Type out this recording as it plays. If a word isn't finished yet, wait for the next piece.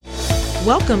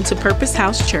Welcome to Purpose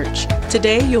House Church.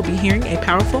 Today you'll be hearing a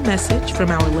powerful message from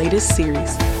our latest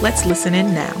series. Let's listen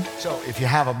in now. So if you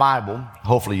have a Bible,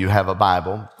 hopefully you have a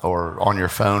Bible or on your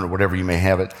phone or whatever you may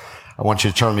have it, I want you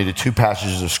to turn me to two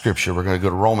passages of Scripture. We're going to go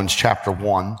to Romans chapter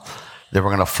 1. Then we're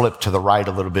going to flip to the right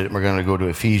a little bit and we're going to go to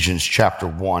Ephesians chapter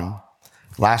 1.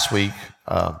 Last week,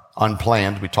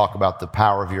 unplanned, we talked about the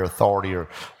power of your authority or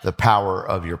the power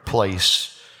of your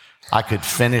place. I could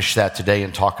finish that today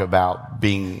and talk about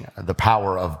being the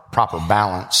power of proper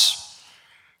balance,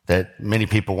 that many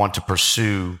people want to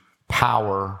pursue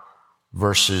power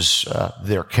versus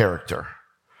their character.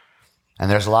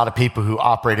 And there's a lot of people who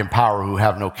operate in power who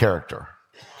have no character.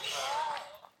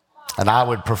 And I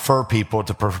would prefer people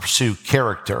to pursue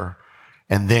character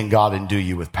and then God endue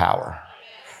you with power.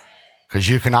 Because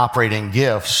you can operate in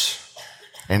gifts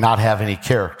and not have any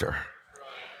character.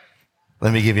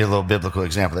 Let me give you a little biblical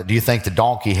example. Do you think the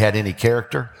donkey had any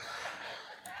character?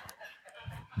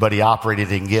 But he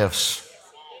operated in gifts.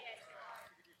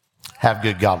 Have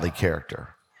good godly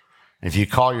character. If you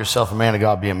call yourself a man of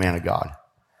God, be a man of God.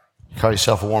 You call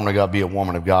yourself a woman of God, be a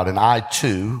woman of God. And I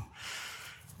too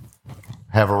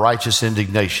have a righteous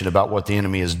indignation about what the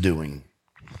enemy is doing.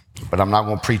 But I'm not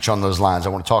going to preach on those lines. I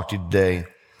want to talk to you today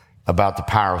about the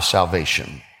power of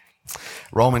salvation.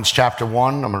 Romans chapter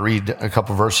 1, I'm going to read a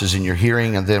couple verses in your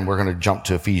hearing, and then we're going to jump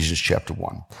to Ephesians chapter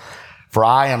 1. For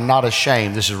I am not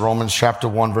ashamed. This is Romans chapter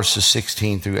 1, verses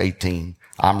 16 through 18.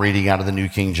 I'm reading out of the New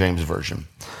King James Version.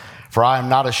 For I am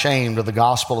not ashamed of the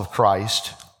gospel of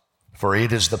Christ, for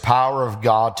it is the power of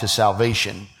God to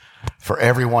salvation for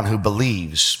everyone who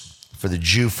believes, for the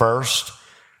Jew first,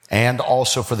 and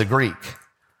also for the Greek.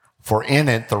 For in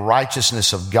it the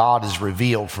righteousness of God is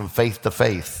revealed from faith to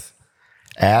faith.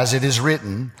 As it is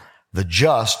written, the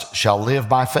just shall live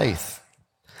by faith.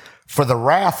 For the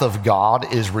wrath of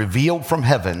God is revealed from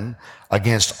heaven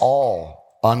against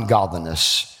all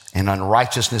ungodliness and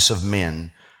unrighteousness of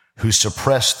men who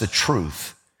suppress the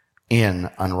truth in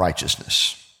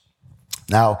unrighteousness.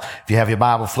 Now, if you have your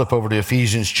Bible, flip over to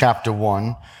Ephesians chapter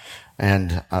 1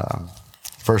 and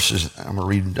verses. I'm going to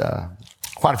read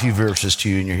quite a few verses to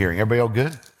you in your hearing. Everybody all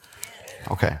good?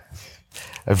 Okay.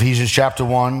 Ephesians chapter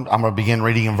 1, I'm going to begin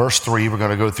reading in verse 3. We're going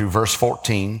to go through verse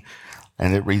 14,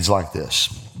 and it reads like this.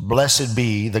 Blessed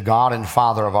be the God and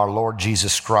Father of our Lord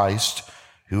Jesus Christ,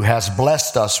 who has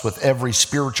blessed us with every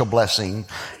spiritual blessing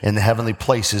in the heavenly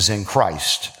places in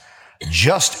Christ,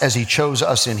 just as he chose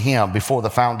us in him before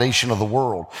the foundation of the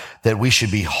world, that we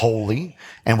should be holy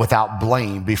and without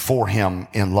blame before him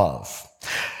in love.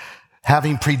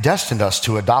 Having predestined us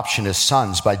to adoption as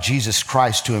sons by Jesus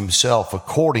Christ to himself,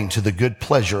 according to the good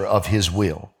pleasure of his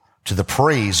will, to the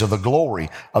praise of the glory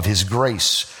of his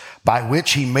grace, by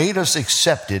which he made us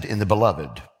accepted in the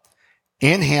beloved.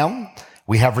 In him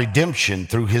we have redemption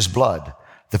through his blood,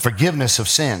 the forgiveness of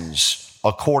sins,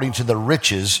 according to the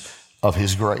riches of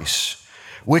his grace,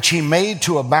 which he made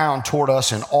to abound toward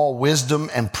us in all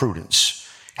wisdom and prudence,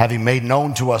 having made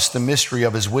known to us the mystery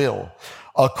of his will,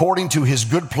 according to his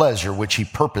good pleasure, which he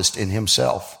purposed in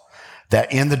himself,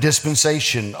 that in the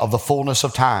dispensation of the fullness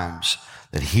of times,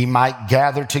 that he might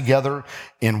gather together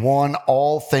in one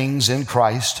all things in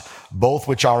Christ, both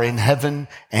which are in heaven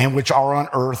and which are on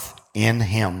earth in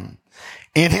him.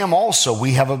 In him also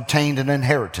we have obtained an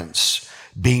inheritance,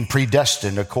 being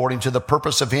predestined according to the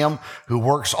purpose of him who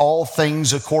works all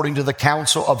things according to the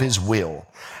counsel of his will,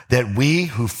 that we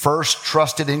who first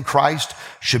trusted in Christ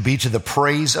should be to the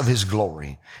praise of his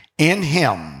glory. In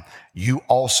him you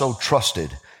also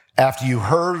trusted, after you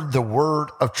heard the word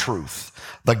of truth,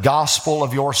 the gospel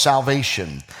of your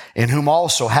salvation, in whom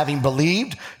also, having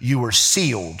believed, you were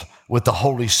sealed with the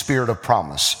Holy Spirit of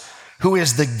promise, who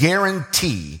is the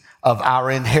guarantee of our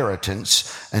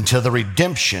inheritance until the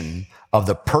redemption of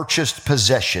the purchased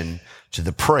possession, to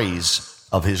the praise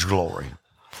of his glory.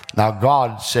 Now,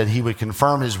 God said he would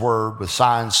confirm his word with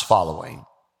signs following.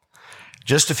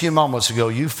 Just a few moments ago,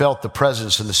 you felt the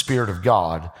presence and the Spirit of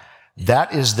God.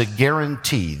 That is the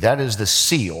guarantee. That is the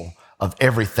seal of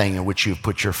everything in which you've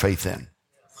put your faith in.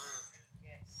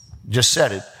 Just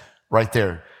said it right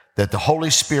there, that the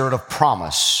Holy Spirit of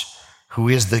promise, who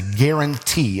is the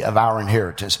guarantee of our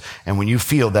inheritance. And when you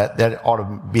feel that, that ought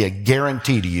to be a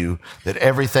guarantee to you that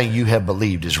everything you have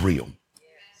believed is real.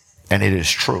 And it is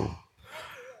true.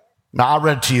 Now, I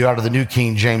read to you out of the New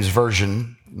King James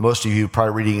Version. Most of you are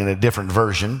probably reading in a different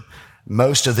version.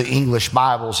 Most of the English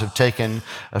Bibles have taken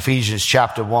Ephesians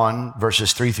chapter 1,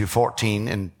 verses 3 through 14,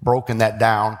 and broken that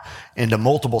down into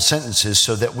multiple sentences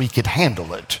so that we could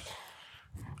handle it,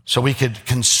 so we could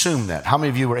consume that. How many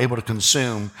of you were able to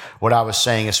consume what I was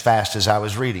saying as fast as I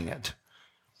was reading it?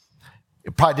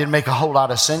 it probably didn't make a whole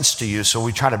lot of sense to you. So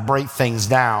we try to break things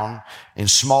down in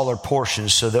smaller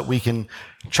portions so that we can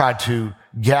try to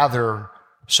gather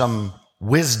some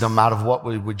wisdom out of what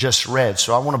we just read.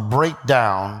 So I want to break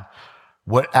down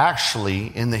what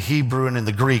actually in the Hebrew and in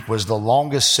the Greek was the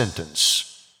longest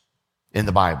sentence in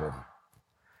the Bible.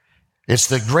 It's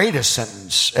the greatest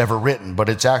sentence ever written, but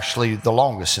it's actually the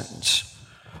longest sentence.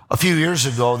 A few years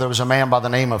ago, there was a man by the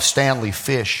name of Stanley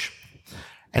Fish,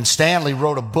 and Stanley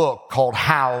wrote a book called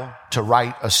How to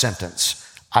Write a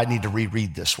Sentence. I need to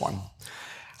reread this one.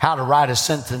 How to write a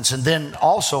sentence, and then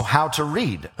also how to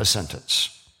read a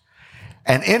sentence.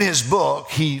 And in his book,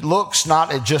 he looks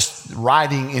not at just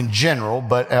writing in general,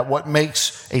 but at what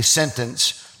makes a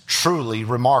sentence truly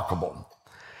remarkable.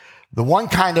 The one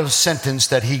kind of sentence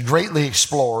that he greatly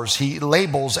explores, he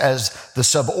labels as the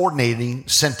subordinating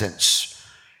sentence.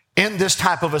 In this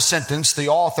type of a sentence, the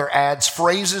author adds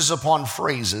phrases upon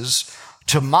phrases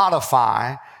to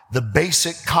modify the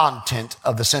basic content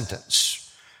of the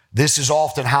sentence. This is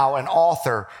often how an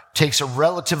author takes a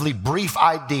relatively brief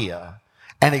idea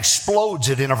and explodes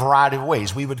it in a variety of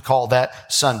ways. We would call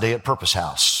that Sunday at Purpose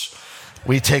House.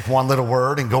 We take one little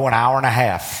word and go an hour and a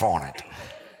half on it.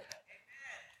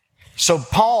 So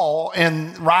Paul,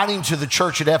 in writing to the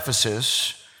church at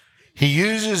Ephesus, he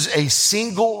uses a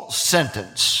single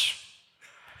sentence,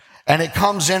 and it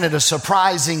comes in at a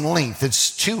surprising length.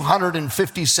 It's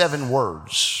 257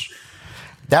 words.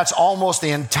 That's almost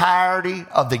the entirety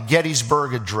of the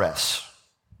Gettysburg Address.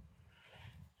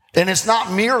 And it's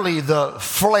not merely the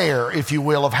flair, if you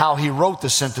will, of how he wrote the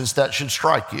sentence that should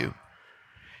strike you.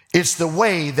 It's the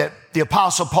way that the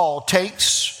Apostle Paul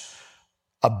takes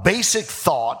a basic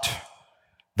thought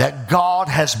that God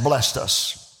has blessed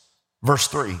us. Verse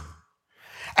 3.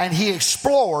 And he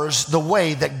explores the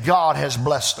way that God has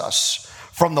blessed us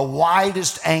from the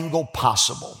widest angle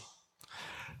possible.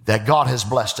 That God has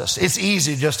blessed us. It's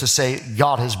easy just to say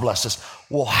God has blessed us.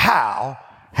 Well, how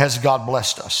has God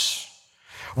blessed us?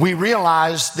 We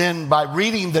realize then by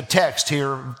reading the text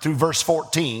here through verse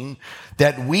 14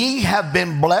 that we have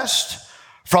been blessed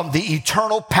from the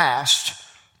eternal past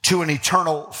to an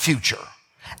eternal future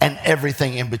and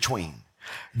everything in between.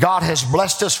 God has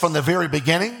blessed us from the very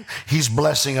beginning. He's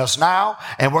blessing us now,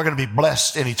 and we're going to be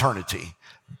blessed in eternity.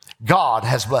 God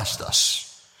has blessed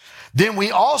us. Then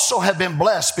we also have been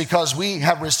blessed because we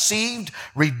have received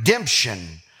redemption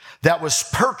that was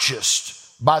purchased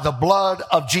by the blood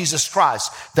of Jesus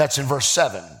Christ. That's in verse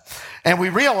 7. And we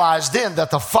realize then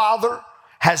that the Father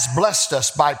has blessed us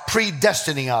by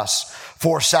predestining us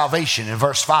for salvation in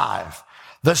verse 5.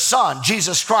 The Son,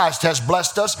 Jesus Christ, has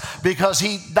blessed us because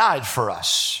he died for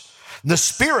us. The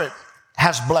Spirit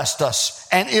has blessed us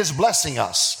and is blessing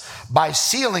us by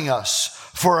sealing us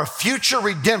for a future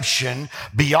redemption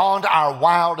beyond our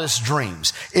wildest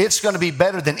dreams. It's going to be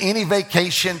better than any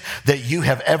vacation that you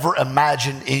have ever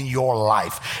imagined in your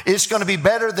life. It's going to be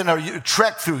better than a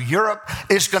trek through Europe.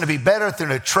 It's going to be better than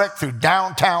a trek through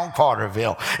downtown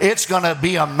Carterville. It's going to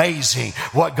be amazing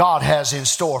what God has in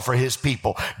store for his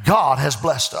people. God has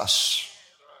blessed us.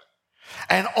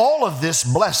 And all of this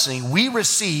blessing we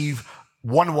receive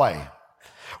one way.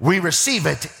 We receive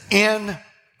it in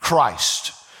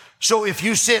Christ. So if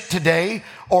you sit today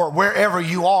or wherever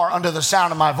you are under the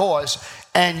sound of my voice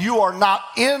and you are not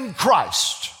in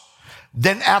Christ,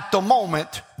 then at the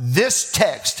moment, this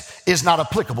text is not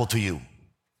applicable to you.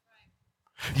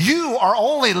 You are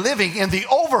only living in the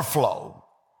overflow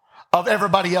of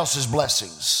everybody else's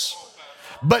blessings.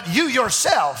 But you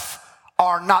yourself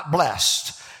are not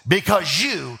blessed because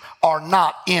you are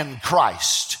not in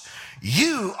Christ.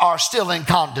 You are still in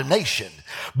condemnation.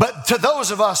 But to those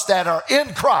of us that are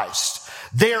in Christ,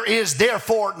 there is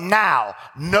therefore now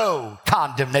no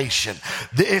condemnation.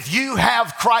 If you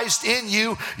have Christ in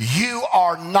you, you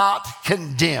are not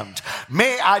condemned.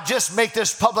 May I just make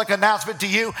this public announcement to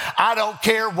you? I don't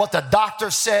care what the doctor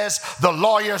says, the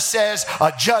lawyer says,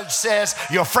 a judge says,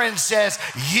 your friend says,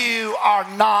 you are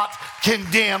not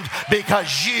condemned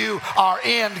because you are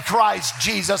in Christ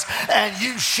Jesus, and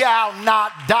you shall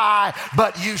not die,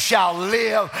 but you shall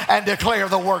live and declare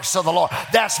the works of the Lord.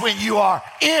 That's when you are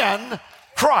in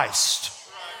Christ.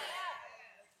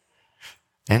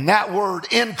 And that word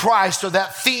in Christ, or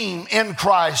that theme in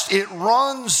Christ, it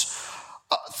runs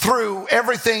through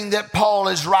everything that Paul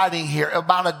is writing here.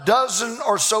 About a dozen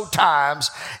or so times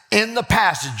in the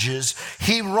passages,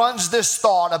 he runs this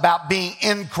thought about being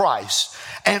in Christ.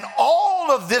 And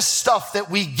all of this stuff that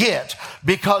we get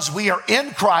because we are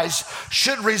in Christ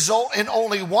should result in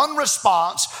only one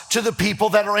response to the people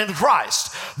that are in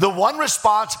Christ. The one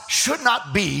response should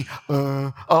not be,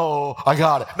 oh, I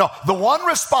got it. No, the one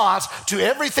response to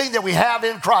everything that we have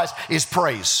in Christ is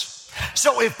praise.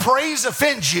 So if praise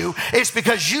offends you, it's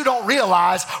because you don't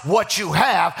realize what you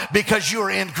have because you're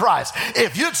in Christ.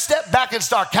 If you'd step back and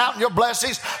start counting your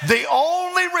blessings, the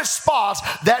only response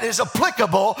that is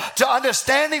applicable to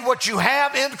understanding what you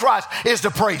have in Christ is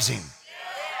to praise Him.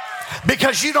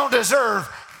 Because you don't deserve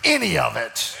any of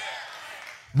it.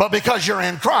 But because you're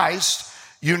in Christ,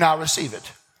 you now receive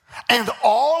it. And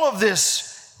all of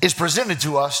this is presented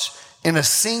to us in a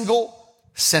single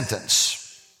sentence.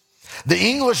 The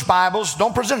English Bibles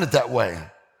don't present it that way,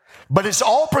 but it's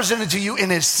all presented to you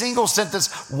in a single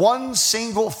sentence, one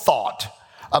single thought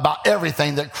about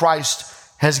everything that Christ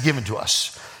has given to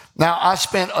us. Now, I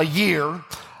spent a year,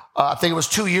 I think it was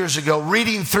 2 years ago,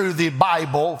 reading through the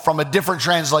Bible from a different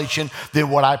translation than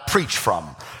what I preach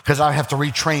from, because I have to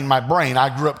retrain my brain.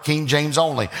 I grew up King James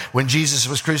only. When Jesus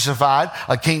was crucified,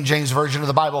 a King James version of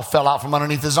the Bible fell out from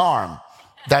underneath his arm.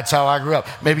 That's how I grew up.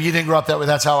 Maybe you didn't grow up that way.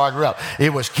 That's how I grew up.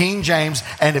 It was King James,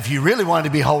 and if you really wanted to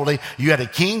be holy, you had a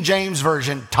King James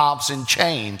version, Thompson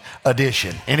Chain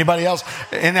edition. Anybody else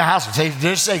in the house?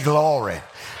 Just say glory.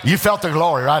 You felt the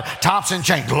glory, right? Thompson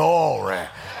Chain, glory.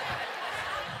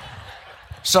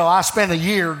 So I spent a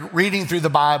year reading through the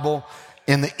Bible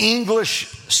in the English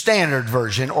Standard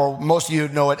Version, or most of you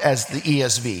know it as the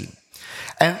ESV.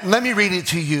 And let me read it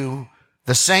to you,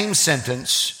 the same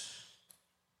sentence,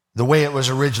 the way it was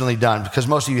originally done, because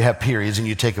most of you have periods and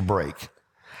you take a break.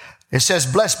 It says,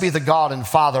 "Blessed be the God and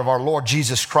Father of our Lord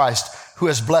Jesus Christ, who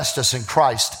has blessed us in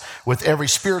Christ with every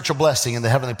spiritual blessing in the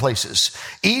heavenly places,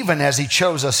 even as He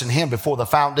chose us in Him before the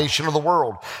foundation of the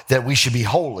world, that we should be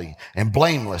holy and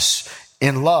blameless.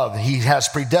 In love, He has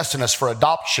predestined us for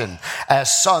adoption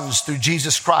as sons through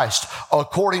Jesus Christ,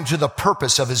 according to the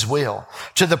purpose of His will,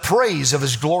 to the praise of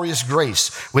His glorious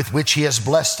grace, with which He has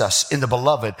blessed us in the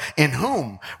Beloved, in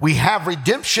whom we have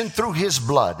redemption through His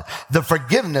blood, the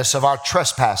forgiveness of our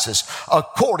trespasses,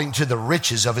 according to the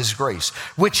riches of His grace,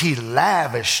 which He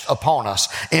lavished upon us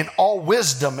in all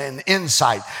wisdom and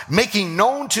insight, making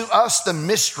known to us the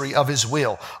mystery of His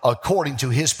will, according to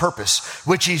His purpose,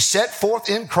 which He set forth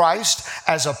in Christ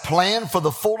as a plan for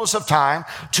the fullness of time,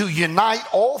 to unite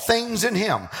all things in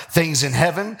Him, things in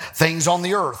heaven, things on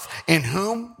the earth, in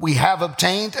whom we have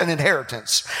obtained an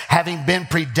inheritance, having been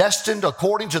predestined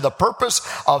according to the purpose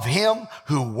of Him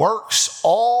who works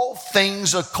all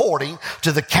things according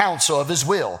to the counsel of His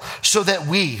will, so that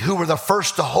we who were the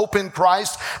first to hope in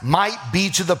Christ might be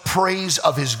to the praise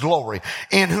of His glory,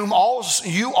 in whom also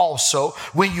you also,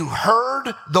 when you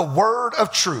heard the word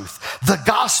of truth, the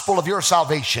gospel of your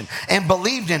salvation, and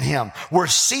believed in Him, were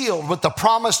sealed with the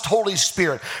promised Holy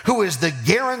Spirit, who is the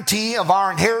guarantee of our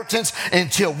inheritance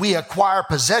until we acquire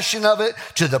possession of it,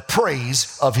 to the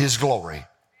praise of His glory."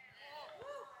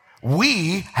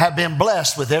 We have been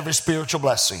blessed with every spiritual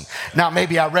blessing. Now,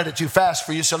 maybe I read it too fast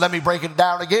for you, so let me break it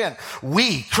down again.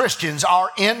 We, Christians, are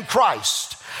in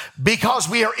Christ. Because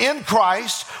we are in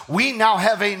Christ, we now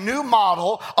have a new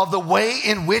model of the way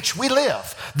in which we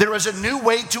live. There is a new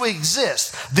way to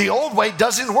exist. The old way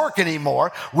doesn't work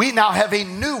anymore. We now have a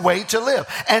new way to live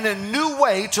and a new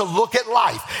way to look at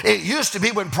life. It used to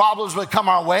be when problems would come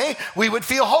our way, we would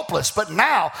feel hopeless. But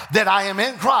now that I am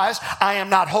in Christ, I am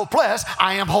not hopeless,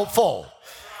 I am hopeful.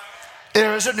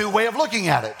 There is a new way of looking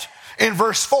at it. In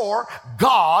verse 4,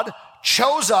 God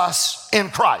chose us in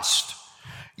Christ.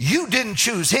 You didn't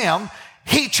choose Him,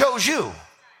 He chose you.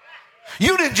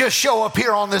 You didn't just show up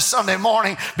here on this Sunday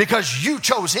morning because you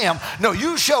chose Him. No,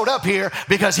 you showed up here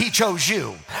because He chose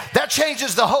you. That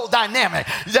changes the whole dynamic.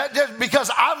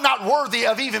 Because I'm not worthy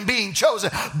of even being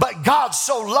chosen, but God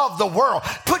so loved the world.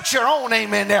 Put your own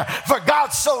name in there. For God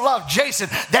so loved Jason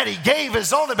that He gave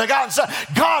His only begotten Son.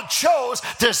 God chose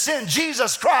to send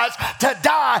Jesus Christ to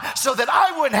die so that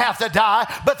I wouldn't have to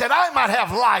die, but that I might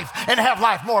have life and have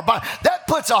life more. But that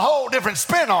puts a whole different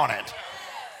spin on it.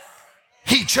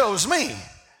 He chose me.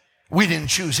 We didn't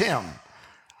choose Him.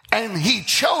 And He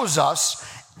chose us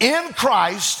in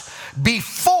Christ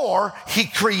before He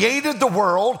created the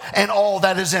world and all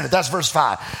that is in it. That's verse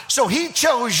 5. So He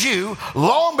chose you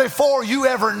long before you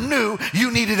ever knew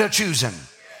you needed a choosing.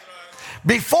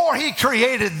 Before he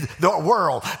created the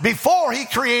world, before he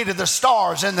created the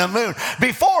stars and the moon,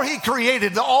 before he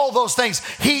created all those things,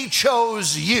 he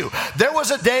chose you. There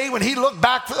was a day when he looked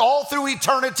back all through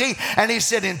eternity and he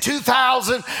said, in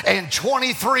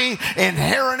 2023 in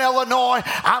Heron, Illinois,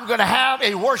 I'm going to have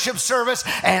a worship service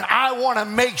and I want to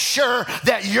make sure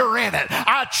that you're in it.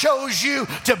 I chose you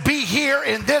to be here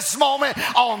in this moment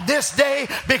on this day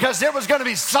because there was going to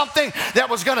be something that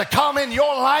was going to come in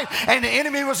your life and the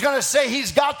enemy was going to say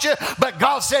he's got you, but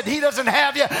God said he doesn't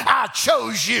have you. I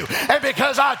chose you. And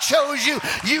because I chose you,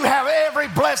 you have every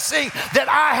blessing that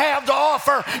I have to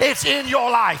offer. It's in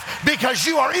your life because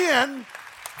you are in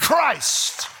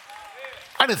Christ.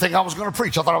 I didn't think I was going to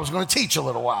preach. I thought I was going to teach a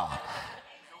little while.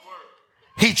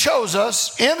 He chose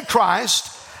us in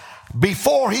Christ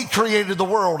before he created the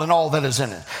world and all that is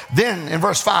in it. Then in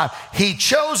verse 5, he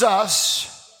chose us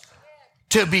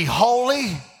to be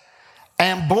holy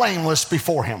and blameless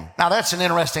before him. Now that's an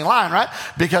interesting line, right?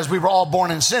 Because we were all born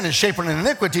in sin and shapen in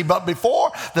iniquity, but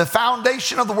before the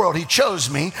foundation of the world, he chose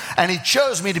me, and he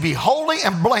chose me to be holy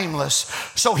and blameless.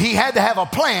 So he had to have a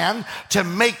plan to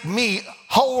make me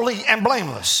holy and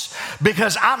blameless,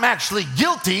 because I'm actually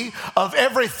guilty of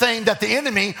everything that the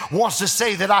enemy wants to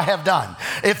say that I have done.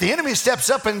 If the enemy steps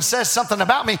up and says something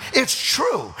about me, it's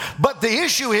true. But the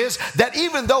issue is that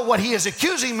even though what he is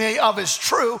accusing me of is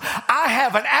true, I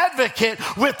have an advocate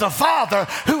with the Father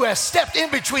who has stepped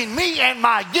in between me and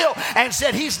my guilt and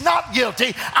said he's not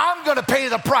guilty. I'm going to pay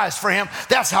the price for him.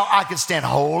 That's how I can stand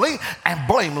holy and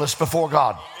blameless before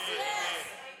God.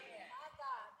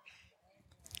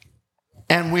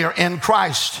 And we are in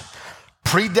Christ,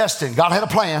 predestined. God had a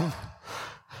plan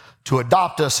to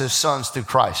adopt us as sons through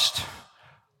Christ.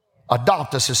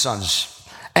 Adopt us as sons.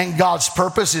 And God's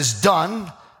purpose is done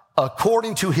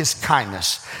according to his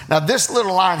kindness. Now, this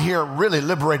little line here really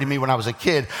liberated me when I was a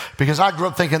kid, because I grew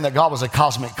up thinking that God was a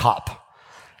cosmic cop.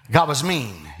 God was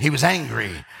mean. He was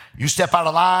angry. You step out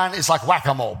of line, it's like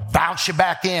whack-a-mole. Bounce you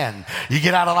back in. You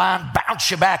get out of line, bounce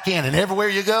you back in. And everywhere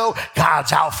you go,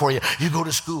 God's out for you. You go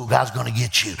to school, God's going to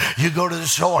get you. You go to the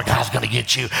store, God's going to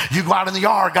get you. You go out in the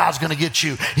yard, God's going to get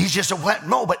you. He's just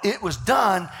no, but it was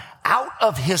done out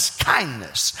of his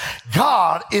kindness.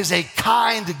 God is a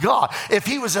kind God. If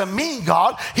he was a mean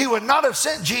God, he would not have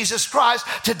sent Jesus Christ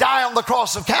to die on the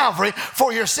cross of Calvary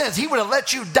for your sins. He would have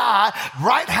let you die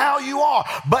right how you are.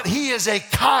 But he is a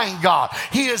kind God.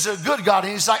 He is a good God.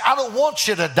 And he's like, I don't want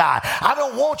you to die. I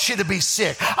don't want you to be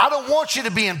sick. I don't want you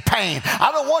to be in pain.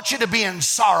 I don't want you to be in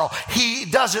sorrow. He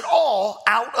does it all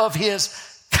out of his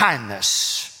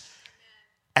kindness.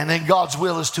 And then God's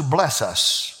will is to bless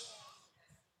us.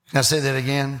 Can I say that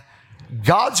again?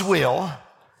 God's will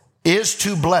is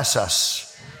to bless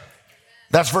us.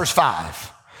 That's verse 5.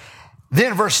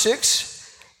 Then verse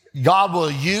 6, God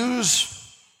will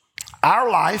use our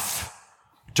life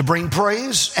to bring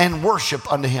praise and worship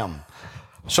unto him.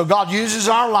 So God uses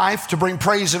our life to bring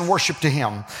praise and worship to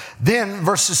him. Then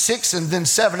verses 6 and then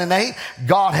 7 and 8,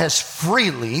 God has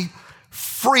freely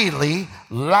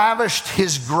lavished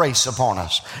his grace upon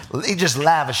us. He just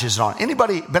lavishes it on.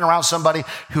 Anybody been around somebody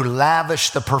who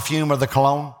lavished the perfume or the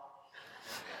cologne?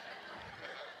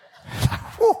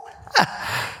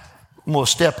 I'm going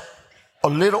to step a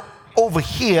little over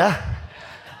here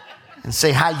and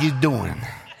say, how you doing?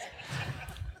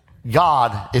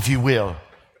 God, if you will,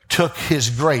 took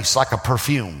his grace like a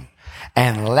perfume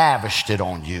and lavished it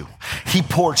on you. He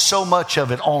poured so much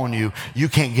of it on you, you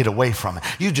can't get away from it.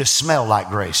 You just smell like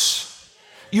grace.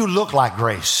 You look like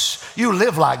grace. You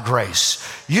live like grace.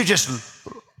 You just,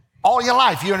 all your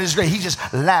life, you're in his grace. He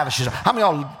just lavishes. How many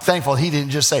of y'all thankful he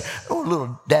didn't just say, oh, a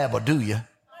little dab will do you?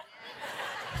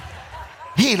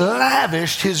 He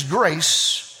lavished his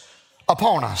grace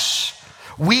upon us.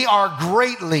 We are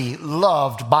greatly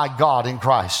loved by God in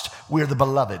Christ. We're the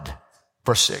beloved.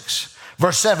 Verse 6.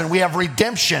 Verse 7, we have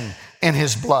redemption in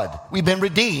his blood. We've been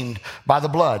redeemed by the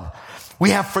blood.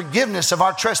 We have forgiveness of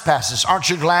our trespasses.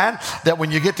 Aren't you glad that when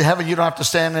you get to heaven, you don't have to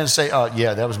stand there and say, oh,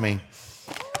 yeah, that was me.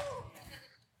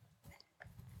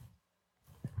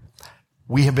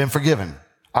 We have been forgiven.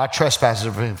 Our trespasses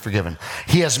have been forgiven.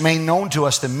 He has made known to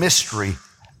us the mystery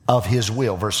of his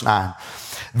will. Verse 9.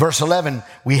 Verse 11,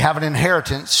 we have an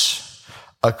inheritance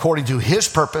according to his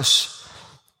purpose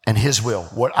and his will.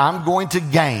 What I'm going to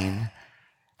gain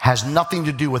has nothing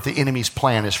to do with the enemy's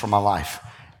plan is for my life.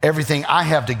 Everything I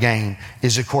have to gain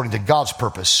is according to God's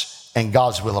purpose and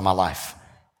God's will in my life.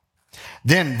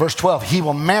 Then verse 12, he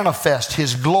will manifest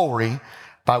his glory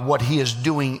by what he is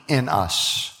doing in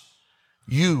us.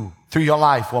 You, through your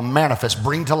life, will manifest,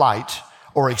 bring to light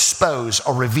or expose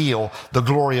or reveal the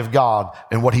glory of God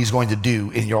and what he's going to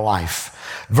do in your life.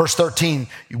 Verse 13,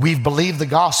 we've believed the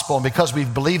gospel, and because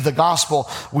we've believed the gospel,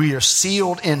 we are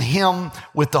sealed in him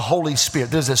with the Holy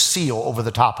Spirit. There's a seal over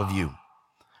the top of you.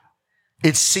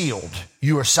 It's sealed.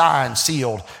 You are signed,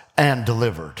 sealed, and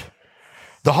delivered.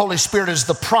 The Holy Spirit is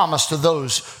the promise to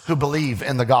those who believe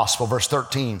in the gospel. Verse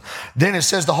 13. Then it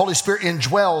says the Holy Spirit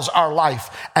indwells our life.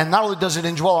 And not only does it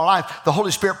indwell our life, the Holy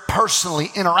Spirit personally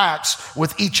interacts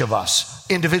with each of us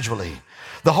individually.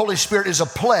 The Holy Spirit is a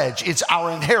pledge. It's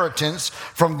our inheritance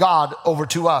from God over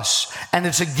to us. And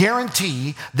it's a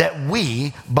guarantee that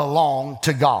we belong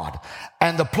to God.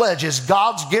 And the pledge is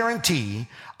God's guarantee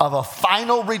of a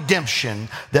final redemption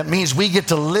that means we get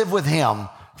to live with him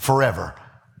forever.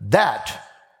 That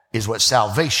is what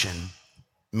salvation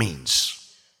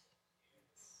means.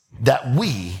 That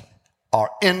we are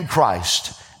in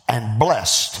Christ and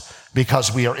blessed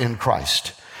because we are in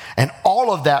Christ. And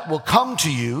all of that will come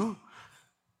to you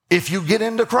if you get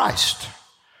into Christ.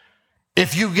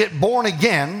 If you get born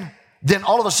again, then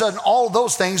all of a sudden all of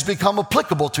those things become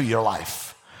applicable to your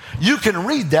life. You can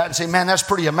read that and say, man, that's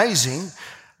pretty amazing.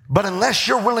 But unless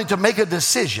you're willing to make a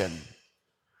decision,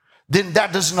 then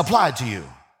that doesn't apply to you.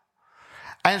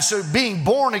 And so being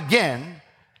born again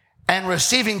and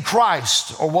receiving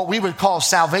Christ, or what we would call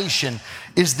salvation,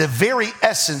 is the very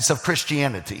essence of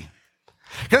Christianity.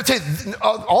 Can I tell you,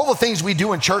 all the things we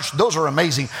do in church, those are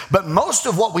amazing, but most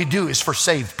of what we do is for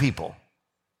saved people.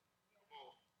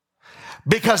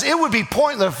 Because it would be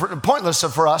pointless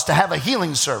for us to have a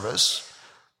healing service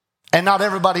and not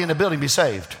everybody in the building be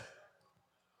saved.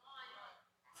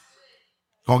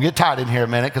 I'm going to get tight in here a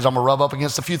minute because I'm going to rub up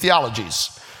against a few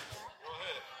theologies.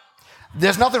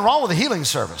 There's nothing wrong with a healing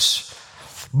service.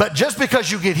 But just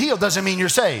because you get healed doesn't mean you're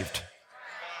saved.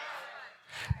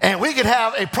 And we could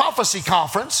have a prophecy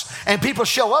conference and people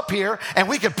show up here and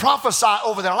we could prophesy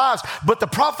over their lives, but the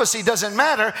prophecy doesn't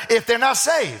matter if they're not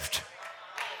saved.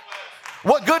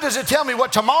 What good does it tell me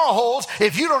what tomorrow holds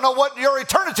if you don't know what your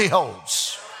eternity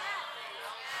holds?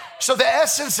 So the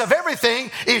essence of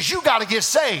everything is you got to get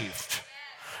saved.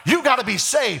 You got to be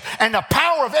saved. And the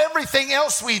power of everything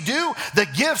else we do, the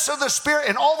gifts of the Spirit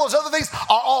and all those other things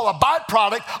are all a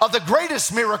byproduct of the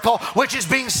greatest miracle, which is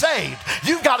being saved.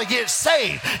 You've got to get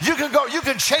saved. You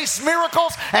can chase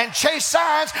miracles and chase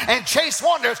signs and chase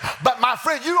wonders. But my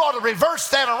friend, you ought to reverse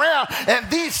that around.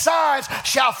 And these signs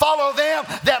shall follow them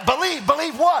that believe.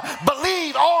 Believe what?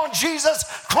 Believe on Jesus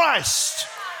Christ.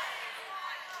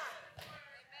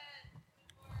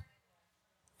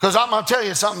 Because I'm going to tell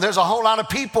you something, there's a whole lot of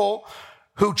people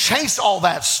who chase all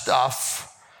that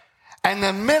stuff, and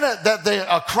the minute that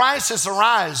a crisis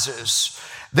arises,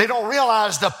 they don't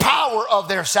realize the power of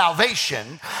their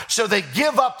salvation, so they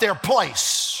give up their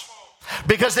place.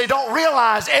 Because they don't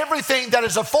realize everything that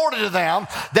is afforded to them,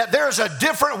 that there's a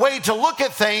different way to look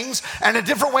at things and a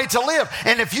different way to live.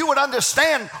 And if you would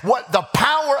understand what the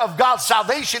power of God's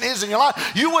salvation is in your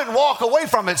life, you wouldn't walk away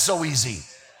from it so easy.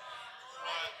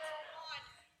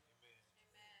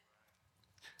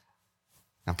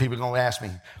 Now, people are going to ask me,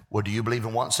 well, do you believe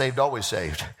in once saved, always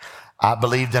saved? I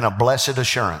believed in a blessed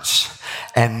assurance,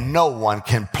 and no one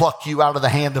can pluck you out of the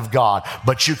hand of God,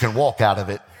 but you can walk out of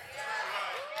it.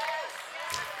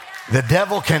 The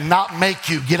devil cannot make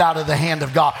you get out of the hand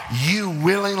of God. You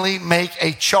willingly make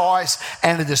a choice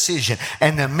and a decision.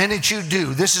 And the minute you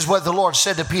do, this is what the Lord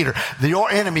said to Peter, your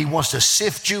enemy wants to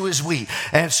sift you as wheat.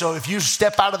 And so if you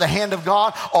step out of the hand of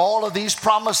God, all of these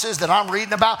promises that I'm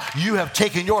reading about, you have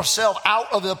taken yourself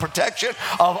out of the protection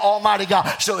of Almighty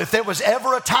God. So if there was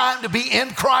ever a time to be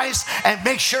in Christ and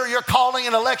make sure your calling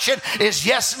and election is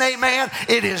yes and amen,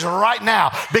 it is right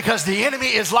now. Because the enemy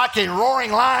is like a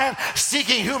roaring lion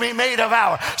seeking whom he may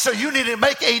devour. So you need to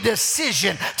make a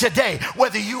decision today,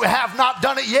 whether you have not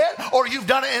done it yet or you've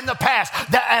done it in the past,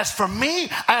 that as for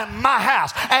me and my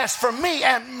house,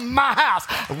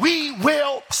 we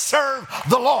will serve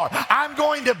the Lord. I'm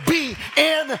going to be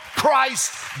in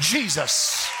Christ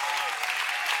Jesus.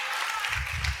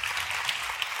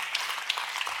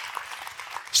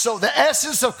 So the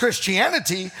essence of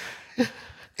Christianity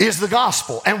is the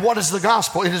gospel. And what is the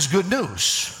gospel? It is good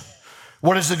news.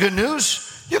 What is the good news?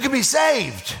 You can be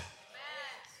saved.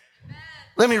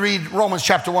 Let me read Romans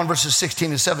chapter 1, verses 16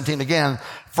 and 17 again.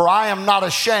 For I am not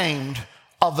ashamed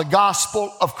of the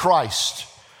gospel of Christ,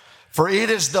 for it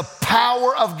is the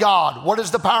power of God. What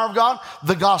is the power of God?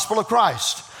 The gospel of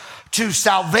Christ. To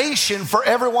salvation for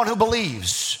everyone who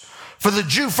believes. For the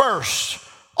Jew first,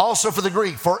 also for the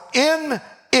Greek. For in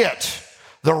it,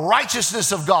 the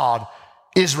righteousness of God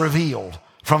is revealed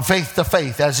from faith to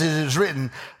faith, as it is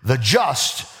written, the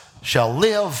just shall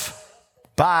live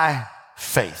by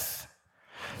faith.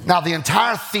 Now, the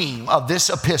entire theme of this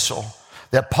epistle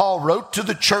that Paul wrote to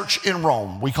the church in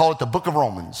Rome, we call it the book of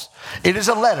Romans. It is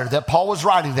a letter that Paul was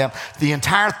writing them. The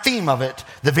entire theme of it,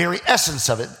 the very essence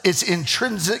of it, its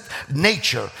intrinsic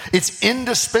nature, its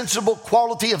indispensable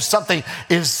quality of something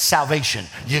is salvation.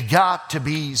 You got to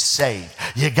be saved.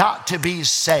 You got to be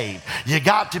saved. You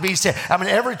got to be saved. I mean,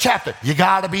 every chapter, you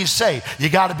got to be saved. You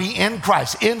got to be in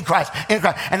Christ, in Christ, in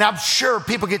Christ. And I'm sure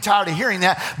people get tired of hearing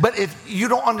that, but if you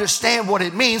don't understand what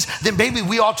it means, then maybe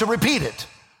we ought to repeat it.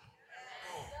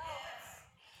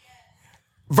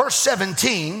 Verse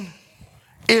 17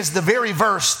 is the very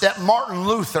verse that Martin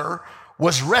Luther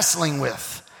was wrestling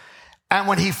with. And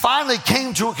when he finally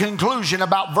came to a conclusion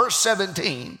about verse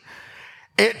 17,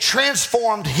 it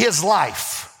transformed his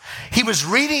life. He was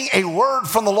reading a word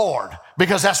from the Lord,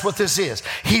 because that's what this is.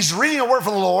 He's reading a word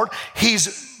from the Lord.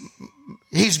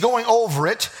 He's going over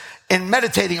it and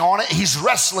meditating on it. He's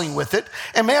wrestling with it.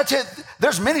 And may I tell you,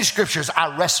 there's many scriptures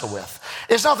I wrestle with.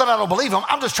 It's not that I don't believe them.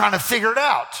 I'm just trying to figure it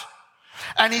out.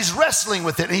 And he's wrestling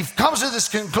with it. And he comes to this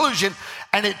conclusion,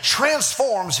 and it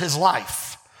transforms his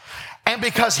life. And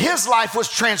because his life was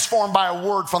transformed by a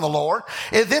word from the Lord,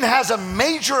 it then has a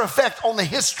major effect on the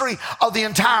history of the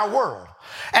entire world.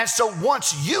 And so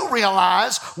once you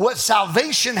realize what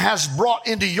salvation has brought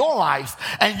into your life,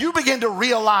 and you begin to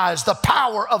realize the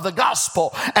power of the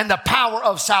gospel and the power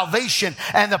of salvation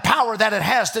and the power that it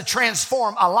has to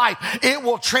transform a life, it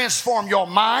will transform your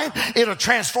mind. It'll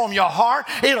transform your heart.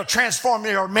 It'll transform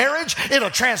your marriage. It'll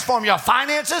transform your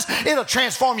finances. It'll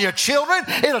transform your children.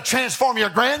 It'll transform your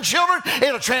grandchildren.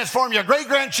 It'll transform your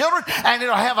great-grandchildren, and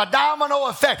it'll have a domino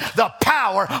effect. The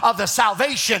power of the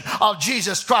salvation of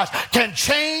Jesus Christ can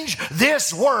change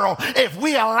this world if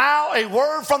we allow a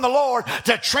word from the Lord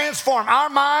to transform our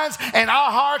minds and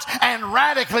our hearts and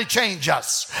radically change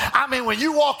us. I mean, when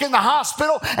you walk in the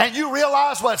hospital and you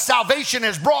realize what salvation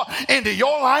has brought into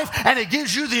your life, and it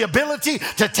gives you the ability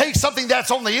to take something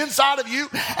that's on the inside of you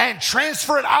and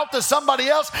transfer it out to somebody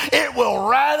else, it will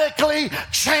radically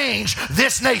change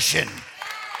this nation.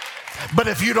 But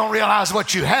if you don't realize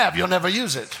what you have, you'll never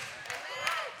use it.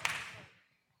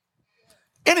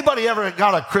 Anybody ever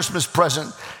got a Christmas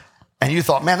present and you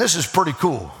thought, man, this is pretty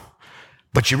cool,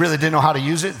 but you really didn't know how to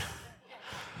use it?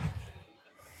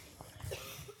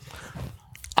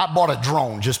 I bought a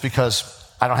drone just because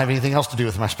I don't have anything else to do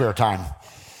with my spare time.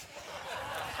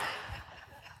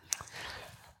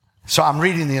 So I'm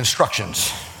reading the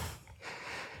instructions.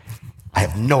 I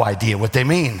have no idea what they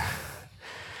mean.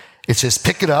 It says,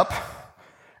 pick it up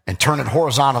and turn it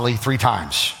horizontally 3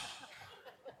 times.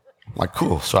 I'm like,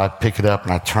 cool. So I pick it up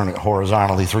and I turn it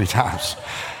horizontally 3 times.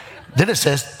 Then it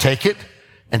says, take it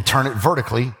and turn it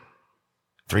vertically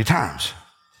 3 times.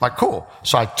 I'm like, cool.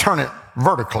 So I turn it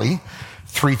vertically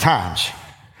 3 times.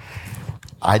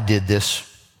 I did this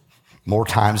more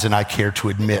times than I care to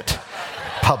admit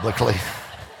publicly.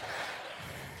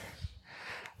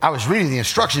 I was reading the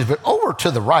instructions, but over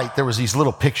to the right, there was these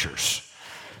little pictures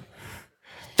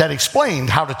that explained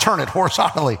how to turn it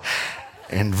horizontally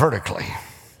and vertically.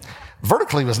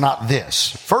 Vertically was not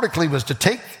this. Vertically was to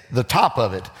take the top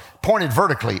of it, point it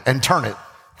vertically, and turn it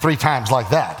 3 times like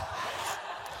that.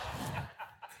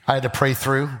 I had to pray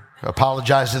through,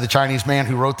 apologize to the Chinese man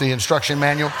who wrote the instruction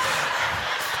manual.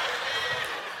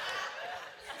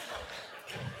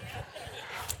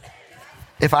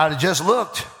 If I had just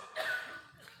looked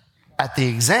at the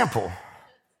example,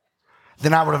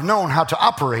 then I would have known how to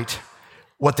operate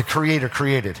what the Creator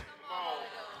created.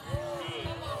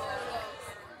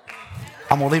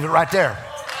 I'm going to leave it right there.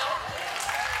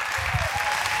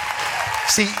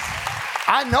 See,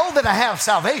 I know that I have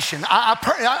salvation.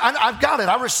 I've got it.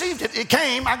 I received it. It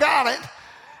came. I got it.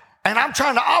 And I'm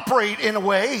trying to operate in a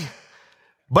way,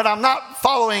 but I'm not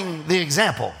following the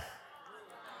example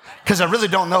because I really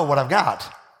don't know what I've got,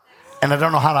 and I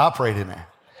don't know how to operate in it.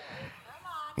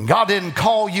 And God didn't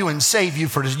call you and save you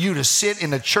for you to sit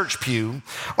in a church pew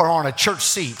or on a church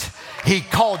seat. He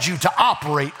called you to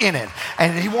operate in it.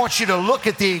 And he wants you to look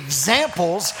at the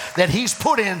examples that he's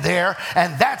put in there,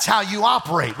 and that's how you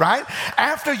operate, right?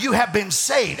 After you have been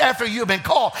saved, after you have been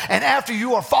called, and after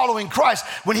you are following Christ,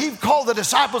 when he called the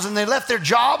disciples and they left their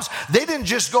jobs, they didn't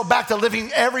just go back to living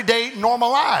everyday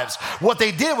normal lives. What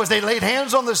they did was they laid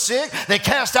hands on the sick, they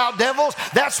cast out devils.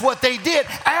 That's what they did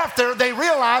after they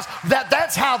realized that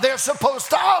that's how they're supposed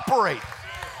to operate,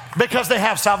 because they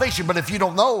have salvation. But if you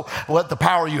don't know what the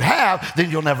power you have, then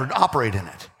you'll never operate in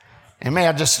it. And may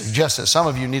I just suggest that some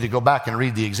of you need to go back and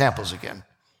read the examples again.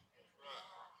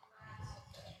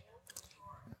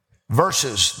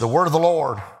 Verses, the word of the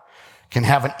Lord, can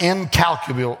have an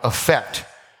incalculable effect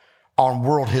on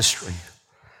world history.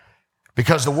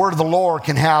 Because the word of the Lord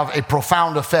can have a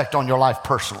profound effect on your life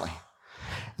personally.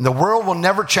 And the world will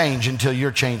never change until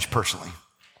you're changed personally.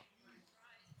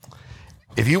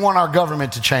 If you want our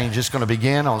government to change, it's going to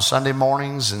begin on Sunday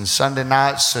mornings and Sunday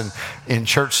nights and in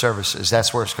church services.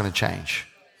 That's where it's going to change.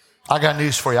 I got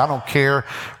news for you. I don't care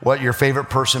what your favorite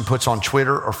person puts on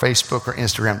Twitter or Facebook or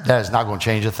Instagram. That is not going to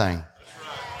change a thing.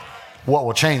 What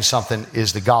will change something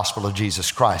is the gospel of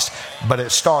Jesus Christ. But it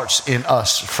starts in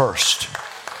us first.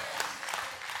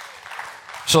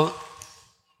 So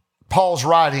Paul's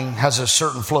writing has a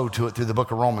certain flow to it through the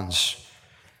book of Romans.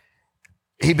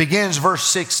 He begins verse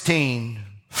 16,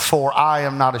 for I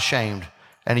am not ashamed.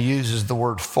 And he uses the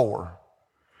word for.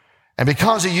 And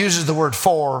because he uses the word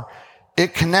for,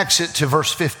 it connects it to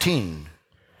verse 15.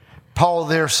 Paul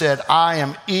there said, I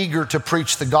am eager to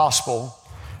preach the gospel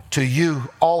to you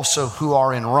also who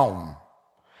are in Rome.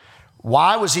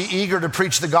 Why was he eager to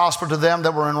preach the gospel to them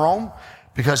that were in Rome?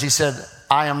 Because he said,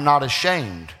 I am not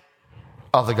ashamed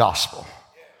of the gospel.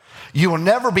 You will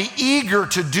never be eager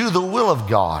to do the will of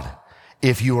God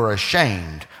if you are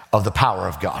ashamed of the power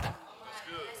of God.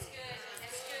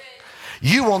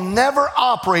 You will never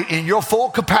operate in your full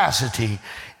capacity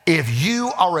if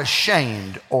you are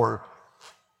ashamed or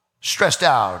stressed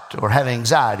out or have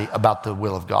anxiety about the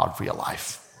will of God for your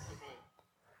life.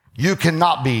 You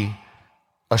cannot be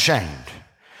ashamed.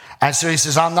 And so he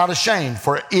says, I'm not ashamed,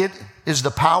 for it is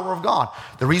the power of God.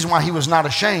 The reason why he was not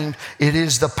ashamed, it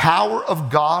is the power of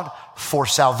God for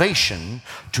salvation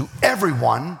to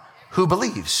everyone who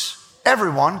believes.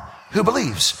 Everyone who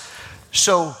believes.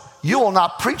 So you will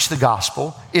not preach the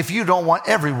gospel if you don't want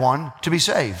everyone to be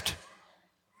saved.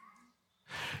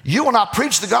 You will not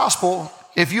preach the gospel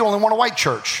if you only want a white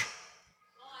church.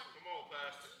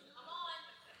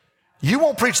 You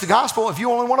won't preach the gospel if you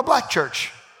only want a black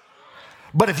church.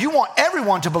 But if you want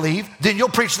everyone to believe, then you'll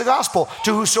preach the gospel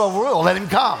to whosoever will. Let him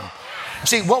come.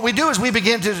 See, what we do is we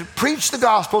begin to preach the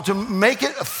gospel to make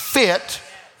it fit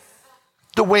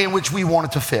the way in which we want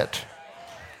it to fit.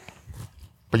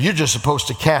 But you're just supposed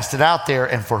to cast it out there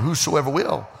and for whosoever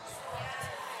will.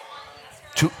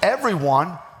 To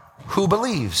everyone who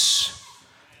believes.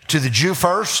 To the Jew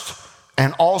first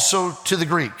and also to the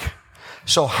Greek.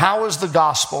 So how is the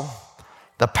gospel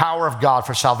the power of God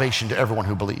for salvation to everyone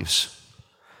who believes?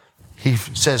 He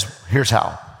says, here's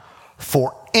how.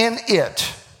 For in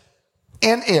it,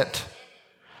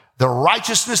 the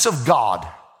righteousness of God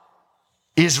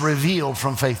is revealed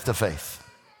from faith to faith.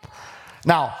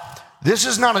 Now, this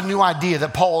is not a new idea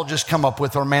that Paul just come up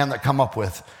with or a man that come up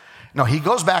with. No, he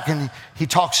goes back and he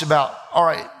talks about, all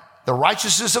right, the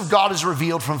righteousness of God is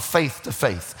revealed from faith to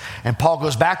faith. And Paul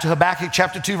goes back to Habakkuk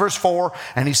chapter 2, verse 4,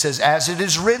 and he says, as it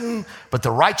is written, but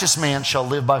the righteous man shall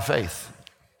live by faith.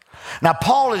 Now,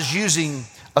 Paul is using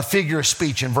a figure of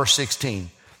speech in verse 16.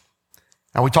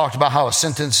 Now, we talked about how a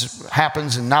sentence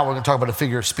happens, and now we're going to talk about a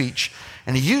figure of speech.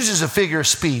 And he uses a figure of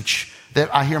speech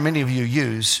that I hear many of you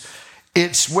use.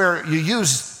 It's where you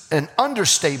use an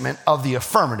understatement of the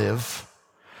affirmative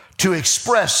to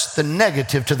express the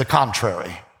negative to the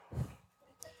contrary.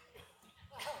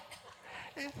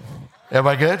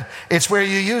 Everybody good? It's where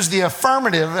you use the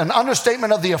affirmative, an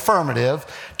understatement of the affirmative,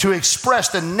 to express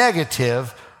the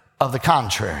negative of the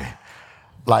contrary.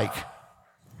 Like,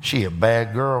 she a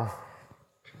bad girl.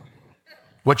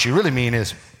 What you really mean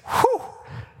is, whew,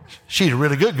 she's a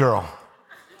really good girl.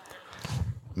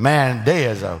 Man, they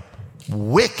is a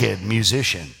wicked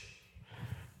musician.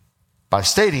 By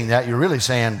stating that, you're really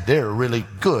saying they're a really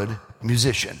good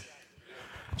musician.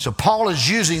 So Paul is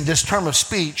using this term of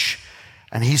speech,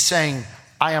 and he's saying,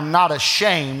 I am not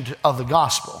ashamed of the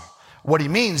gospel. What he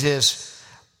means is,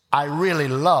 I really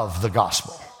love the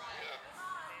gospel.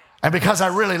 And because I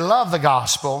really love the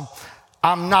gospel,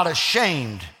 I'm not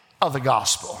ashamed of the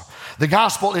gospel. The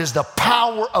gospel is the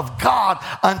power of God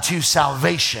unto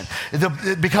salvation.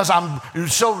 Because I'm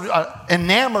so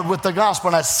enamored with the gospel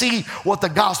and I see what the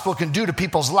gospel can do to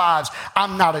people's lives,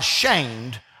 I'm not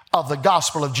ashamed of the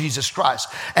gospel of Jesus Christ.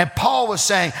 And Paul was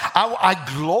saying, I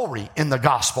glory in the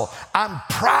gospel. I'm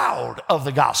proud of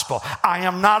the gospel. I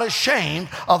am not ashamed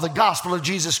of the gospel of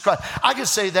Jesus Christ. I can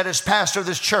say that as pastor of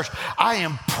this church, I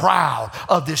am proud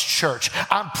of this church.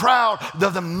 I'm proud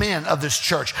of the men of this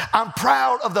church. I'm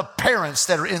proud of the parents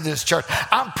that are in this church.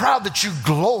 I'm proud that you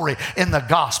glory in the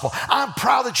gospel. I'm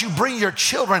proud that you bring your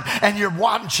children and you're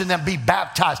watching them be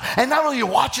baptized. And not only are you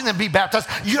watching them be baptized,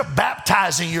 you're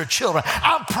baptizing your children.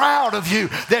 I'm proud proud of you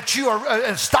that you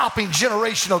are stopping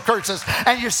generational curses.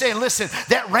 And you're saying, listen,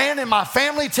 that ran in my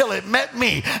family till it met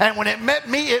me. And when it met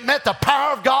me, it met the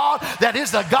power of God that is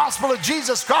the gospel of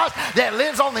Jesus Christ that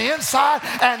lives on the inside.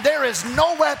 And there is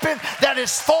no weapon that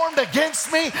is formed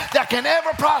against me that can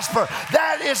ever prosper.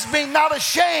 That is being not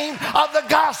ashamed of the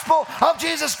gospel of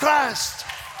Jesus Christ.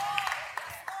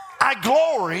 I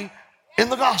glory in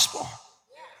the gospel.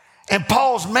 And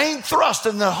Paul's main thrust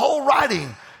in the whole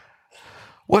writing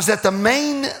was that the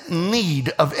main need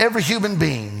of every human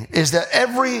being is that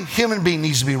every human being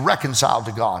needs to be reconciled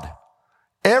to God.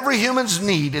 Every human's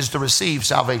need is to receive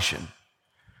salvation.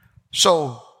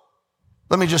 So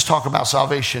let me just talk about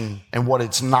salvation and what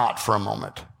it's not for a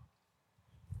moment.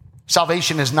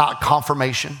 Salvation is not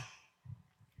confirmation.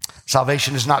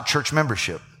 Salvation is not church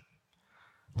membership.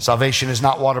 Salvation is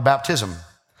not water baptism.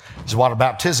 Water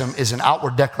baptism is an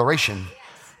outward declaration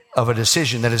of a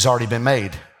decision that has already been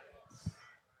made.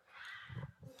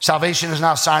 Salvation is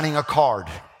not signing a card.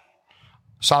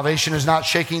 Salvation is not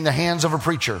shaking the hands of a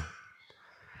preacher.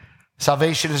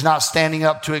 Salvation is not standing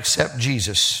up to accept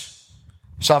Jesus.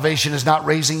 Salvation is not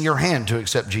raising your hand to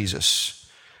accept Jesus.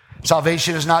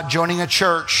 Salvation is not joining a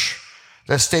church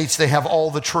that states they have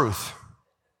all the truth.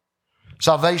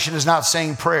 Salvation is not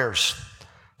saying prayers.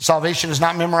 Salvation is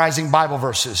not memorizing Bible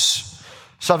verses.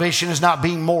 Salvation is not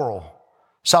being moral.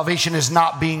 Salvation is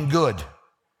not being good.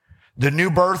 The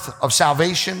new birth of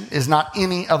salvation is not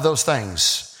any of those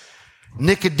things.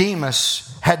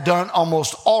 Nicodemus had done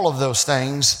almost all of those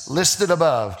things listed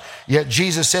above, yet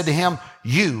Jesus said to him,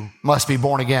 you must be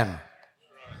born again.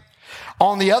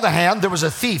 On the other hand, there was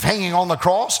a thief hanging on the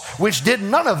cross which did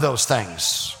none of those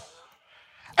things.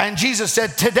 And Jesus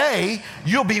said, today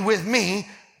you'll be with me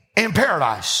in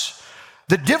paradise.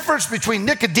 The difference between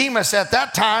Nicodemus at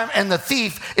that time and the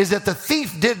thief is that the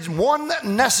thief did one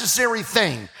necessary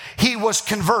thing. He was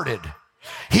converted.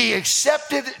 He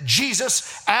accepted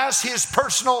Jesus as his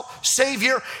personal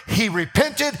Savior. He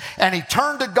repented and he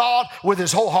turned to God with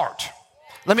his whole heart.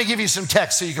 Let me give you some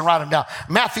text so you can write them down.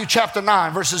 Matthew chapter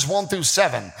 9, verses 1 through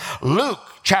 7. Luke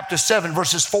chapter 7,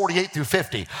 verses 48 through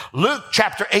 50. Luke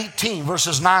chapter 18,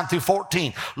 verses 9 through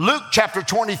 14. Luke chapter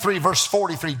 23, verse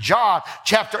 43. John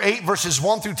chapter 8, verses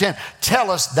 1 through 10 tell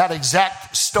us that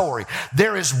exact story.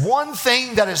 There is one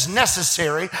thing that is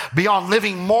necessary beyond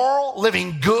living moral,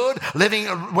 living good, living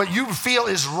what you feel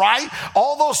is right,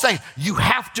 all those things. You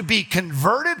have to be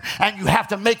converted and you have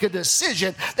to make a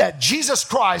decision that Jesus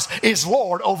Christ is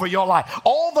Lord over your life.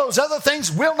 All those other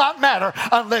things will not matter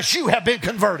unless you have been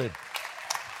converted.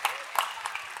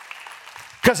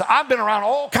 Because I've been around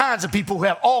all kinds of people who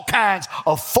have all kinds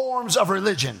of forms of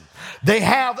religion. They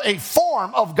have a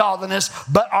form of godliness,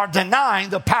 but are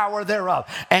denying the power thereof.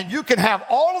 And you can have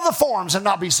all of the forms and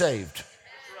not be saved.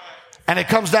 And it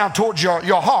comes down towards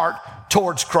your heart,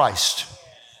 towards Christ.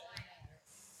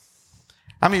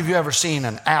 How many of you ever seen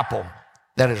an apple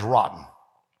that is rotten?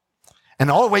 And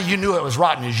the only way you knew it was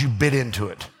rotten is you bit into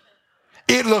it.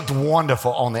 It looked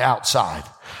wonderful on the outside.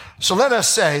 So let us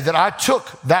say that I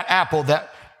took that apple that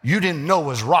you didn't know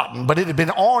was rotten, but it had been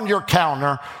on your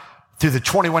counter through the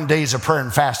 21 days of prayer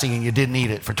and fasting, and you didn't eat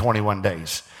it for 21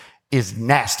 days. It's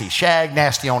nasty, shag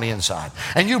nasty on the inside.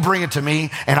 And you bring it to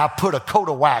me, and I put a coat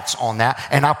of wax on that,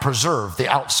 and I preserve the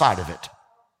outside of it.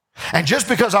 And just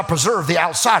because I preserve the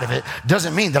outside of it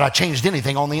doesn't mean that I changed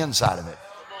anything on the inside of it.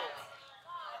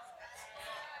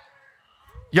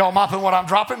 Y'all mopping what I'm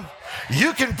dropping?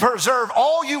 You can preserve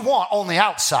all you want on the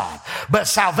outside, but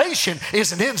salvation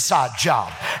is an inside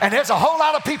job. And there's a whole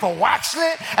lot of people waxing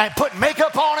it and putting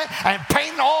makeup on it and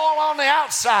painting all on the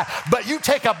outside, but you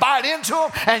take a bite into them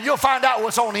and you'll find out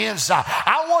what's on the inside.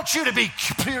 I want you to be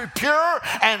pure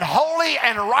and holy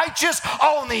and righteous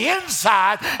on the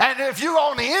inside, and if you're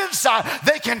on the inside,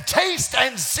 they can taste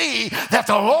and see that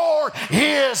the Lord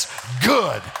is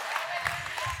good.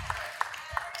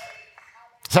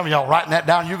 Some of y'all writing that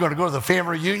down, you're going to go to the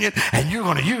family reunion and you're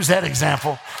going to use that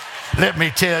example. Let me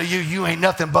tell you, you ain't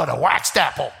nothing but a waxed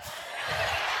apple.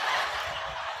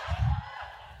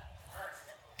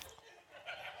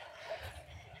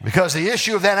 Because the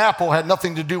issue of that apple had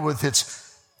nothing to do with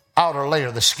its outer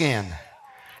layer, the skin.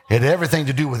 It had everything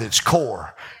to do with its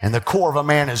core. And the core of a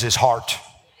man is his heart.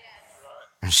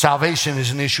 And salvation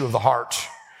is an issue of the heart.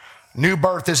 New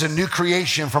birth is a new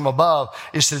creation from above.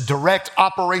 It's the direct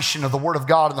operation of the Word of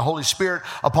God and the Holy Spirit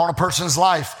upon a person's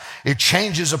life. It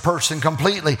changes a person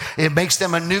completely. It makes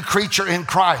them a new creature in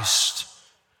Christ.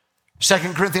 2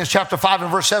 Corinthians chapter 5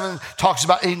 and verse 7 talks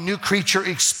about a new creature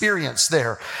experience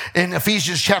there. In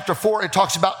Ephesians chapter 4, it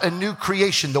talks about a new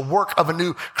creation, the work of a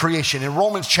new creation. In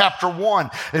Romans chapter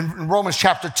 1, in Romans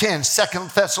chapter 10, 2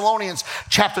 Thessalonians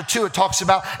chapter 2, it talks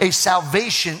about a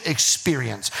salvation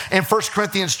experience. In 1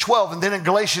 Corinthians 12, and then in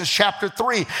Galatians chapter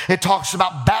 3, it talks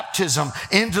about baptism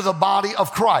into the body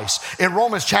of Christ. In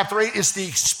Romans chapter 8, it's the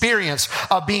experience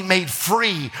of being made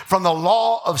free from the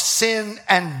law of sin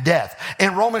and death.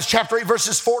 In Romans chapter 8,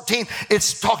 verses 14,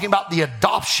 it's talking about the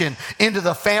adoption into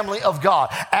the family of God.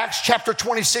 Acts chapter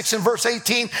 26 and verse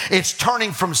 18, it's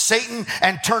turning from Satan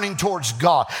and turning towards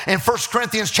God. In 1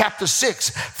 Corinthians chapter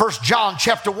 6, 1 John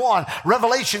chapter 1,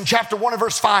 Revelation chapter 1 and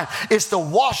verse 5, it's the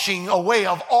washing away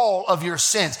of all of your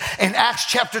sins. In Acts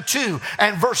chapter 2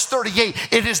 and verse 38,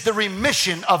 it is the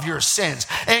remission of your sins.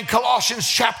 In Colossians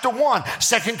chapter 1,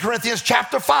 2 Corinthians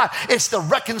chapter 5, it's the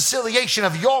reconciliation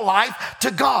of your life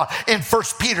to God. In 1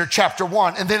 Peter chapter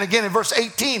 1, and then again in verse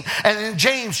 18, and in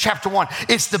James chapter 1,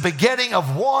 it's the begetting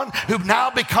of one who now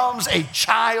becomes a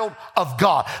child of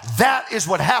God. That is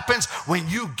what happens when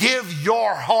you give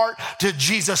your heart to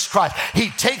Jesus Christ. He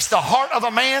takes the heart of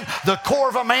a man, the core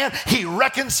of a man, he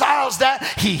reconciles that,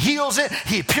 he heals it,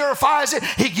 he purifies it,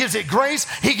 he gives it grace,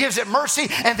 he gives it mercy,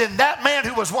 and then that man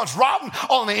who was once rotten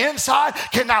on the inside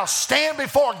can now stand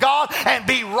before God and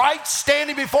be right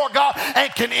standing before God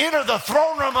and can enter the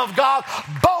throne room of God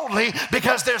boldly,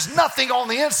 because there's nothing on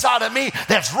the inside of me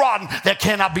that's rotten that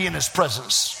cannot be in his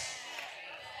presence.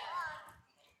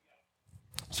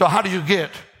 So how do you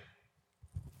get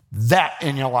that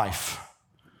in your life?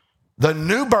 The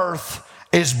new birth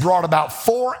is brought about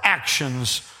 4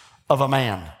 actions of a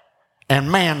man,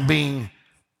 and man being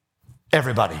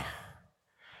everybody.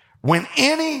 When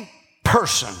any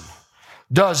person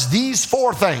does these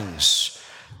 4 things,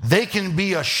 they can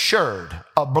be assured,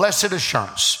 a blessed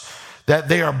assurance, that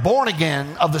they are born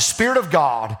again of the Spirit of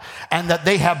God and that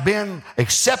they have been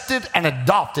accepted and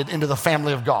adopted into the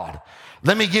family of God.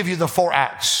 Let me give you the 4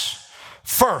 acts.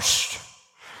 First,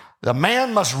 the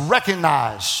man must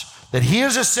recognize that he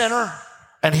is a sinner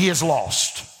and he is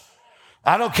lost.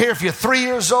 I don't care if you're 3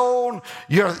 years old,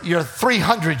 you're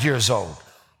 300 years old.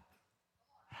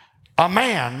 A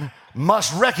man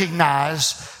must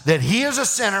recognize that he is a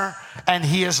sinner and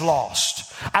he is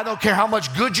lost. I don't care how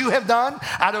much good you have done.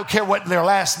 I don't care what their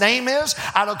last name is.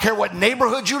 I don't care what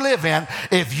neighborhood you live in.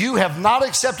 If you have not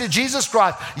accepted Jesus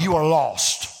Christ, you are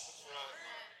lost.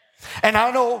 And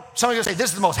I know some of you say, this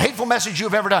is the most hateful message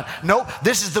you've ever done. No,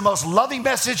 this is the most loving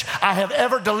message I have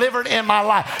ever delivered in my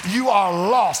life. You are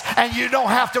lost, and you don't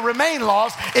have to remain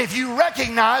lost if you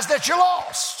recognize that you're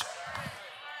lost.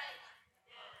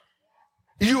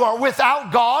 You are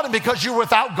without God, and because you're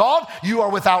without God, you are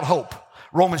without hope.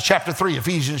 Romans chapter 3,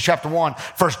 Ephesians chapter 1,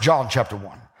 1 John chapter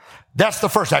 1. That's the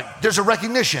first act. There's a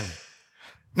recognition.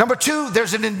 Number 2,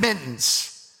 there's an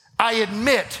admittance. I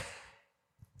admit.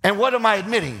 And what am I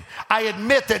admitting? I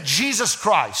admit that Jesus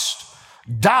Christ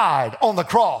died on the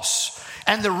cross.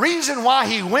 And the reason why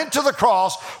he went to the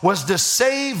cross was to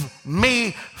save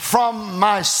me from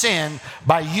my sin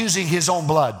by using his own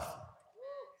blood.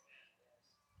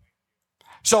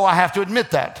 So I have to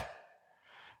admit that.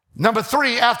 Number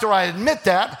 3, after I admit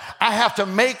that, I have to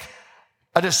make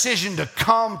a decision to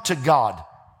come to God.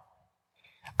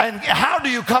 And how do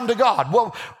you come to God?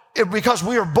 Well, because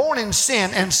we are born in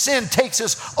sin, and sin takes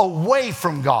us away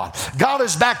from God. God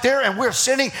is back there and we're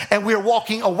sinning and we're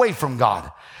walking away from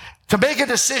God. To make a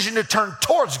decision to turn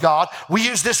towards God, we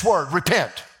use this word,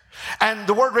 repent. And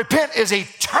the word repent is a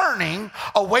turning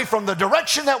away from the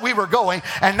direction that we were going,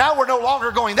 and now we're no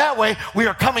longer going that way, we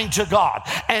are coming to God.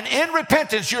 And in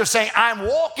repentance, you're saying, I'm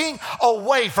walking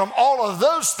away from all of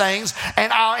those things,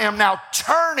 and I am now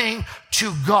turning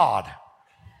to God.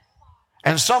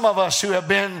 And some of us who have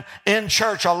been in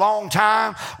church a long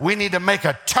time, we need to make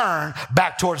a turn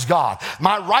back towards God.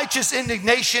 My righteous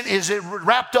indignation is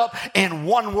wrapped up in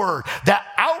one word, that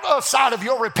outside of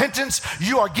your repentance,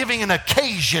 you are giving an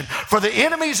occasion for the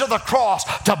enemies of the cross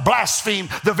to blaspheme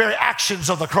the very actions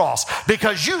of the cross.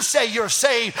 Because you say you're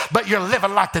saved, but you're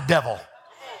living like the devil.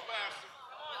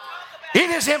 It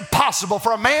is impossible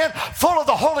for a man full of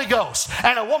the Holy Ghost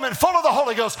and a woman full of the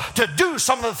Holy Ghost to do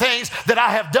some of the things that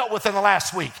I have dealt with in the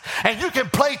last week. And you can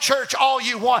play church all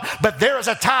you want, but there is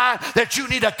a time that you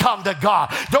need to come to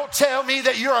God. Don't tell me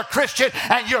that you're a Christian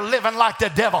and you're living like the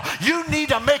devil. You need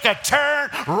to make a turn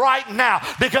right now,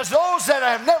 because those that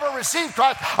have never received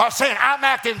Christ are saying, I'm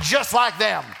acting just like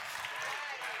them.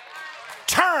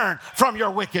 Turn from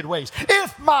your wicked ways.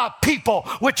 If my people,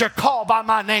 which are called by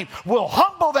my name, will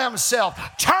humble themselves,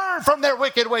 turn from their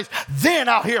wicked ways, then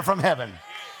I'll hear from heaven.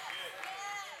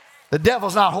 The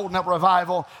devil's not holding up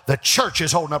revival. The church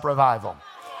is holding up revival.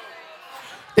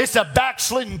 It's the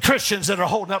backslidden Christians that are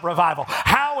holding up revival.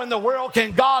 How in the world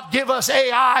can God give us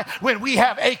AI when we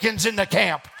have Achans in the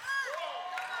camp?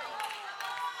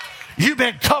 You've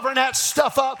been covering that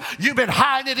stuff up. You've been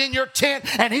hiding it in your tent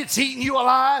and it's eating you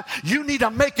alive. You need to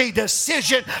make a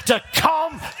decision to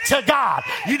come to God.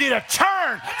 You need to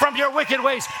turn from your wicked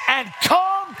ways and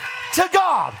come to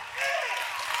God.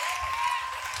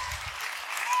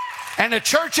 And the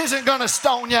church isn't going to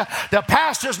stone you. The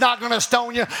pastor's not going to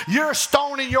stone you. You're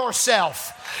stoning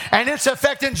yourself. And it's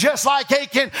affecting just like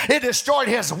Achan. It destroyed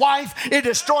his wife. It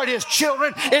destroyed his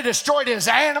children. It destroyed his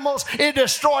animals. It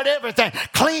destroyed everything.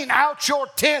 Clean out your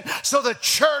tent so the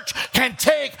church can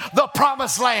take the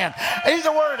promised land.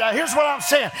 Either word, here's what I'm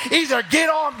saying. Either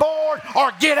get on board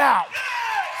or get out.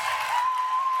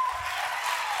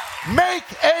 Make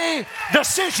a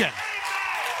decision.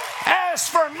 As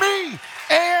for me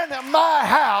and my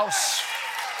house,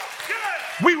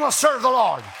 we will serve the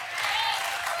Lord.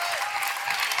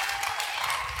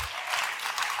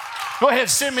 Go ahead,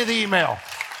 send me the email.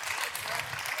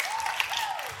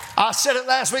 I said it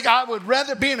last week. I would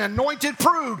rather be an anointed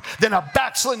prude than a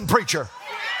backslidden preacher.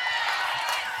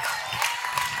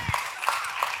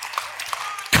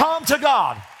 Come to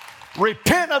God.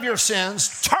 Repent of your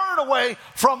sins. Turn away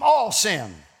from all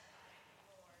sin.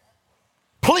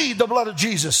 Plead the blood of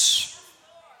Jesus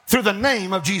through the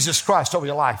name of Jesus Christ over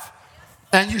your life,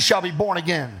 and you shall be born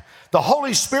again. The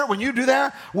Holy Spirit, when you do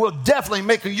that, will definitely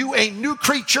make you a new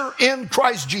creature in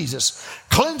Christ Jesus,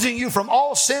 cleansing you from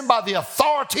all sin by the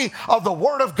authority of the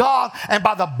Word of God and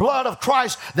by the blood of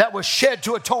Christ that was shed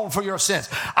to atone for your sins.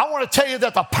 I want to tell you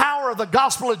that the power of the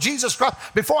gospel of Jesus Christ,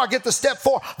 before I get to step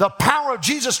 4, the power of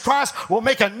Jesus Christ will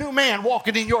make a new man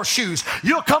walking in your shoes.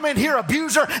 You'll come in here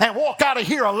abuser and walk out of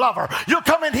here a lover. You'll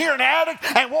come in here an addict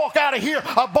and walk out of here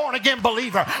a born-again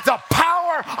believer. The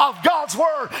power of God's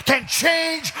Word can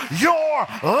change your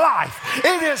life.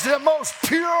 It is the most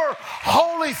pure,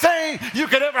 holy thing you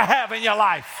could ever have in your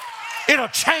life. It'll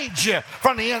change you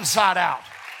from the inside out.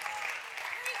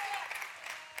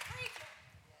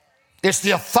 It's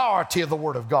the authority of the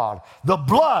Word of God, the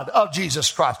blood of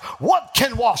Jesus Christ. What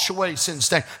can wash away sin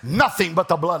stain? Nothing but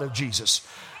the blood of Jesus.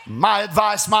 My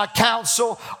advice, my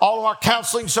counsel, all of our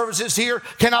counseling services here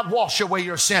cannot wash away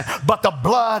your sin, but the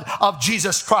blood of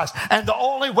Jesus Christ. And the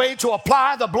only way to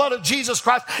apply the blood of Jesus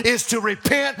Christ is to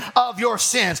repent of your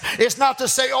sins. It's not to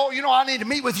say, oh, I need to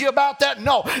meet with you about that.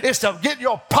 No, it's to get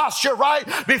your posture right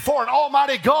before an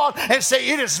almighty God and say,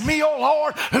 it is me, oh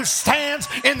Lord, who stands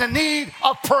in the need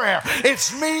of prayer.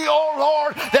 It's me, oh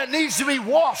Lord, that needs to be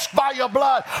washed by your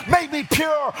blood. Make me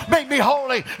pure, make me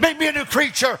holy, make me a new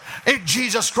creature in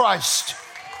Jesus Christ.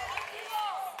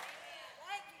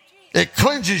 It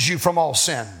cleanses you from all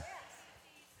sin.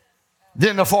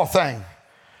 Then the 4th thing,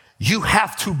 you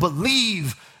have to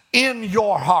believe in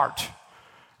your heart.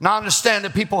 Now I understand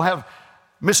that people have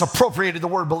misappropriated the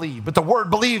word believe, but the word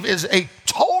believe is a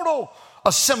total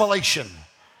assimilation.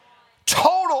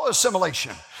 Total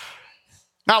assimilation.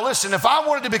 Now listen, if I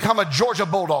wanted to become a Georgia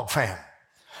Bulldog fan,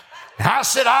 and I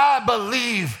said, I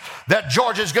believe that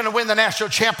Georgia's going to win the national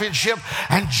championship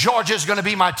and Georgia's going to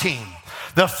be my team,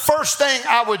 the first thing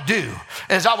I would do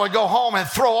is I would go home and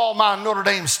throw all my Notre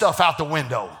Dame stuff out the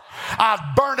window.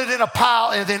 I'd burn it in a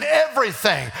pile, and then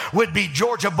everything would be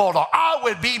Georgia Bulldog. I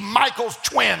would be Michael's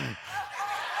twin.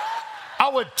 I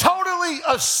would totally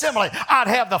assimilate. I'd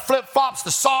have the flip-flops,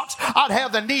 the socks. I'd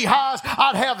have the knee-highs.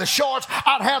 I'd have the shorts.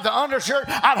 I'd have the undershirt.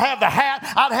 I'd have the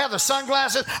hat. I'd have the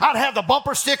sunglasses. I'd have the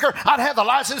bumper sticker. I'd have the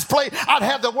license plate. I'd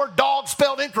have the word dog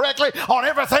spelled incorrectly on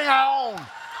everything I own.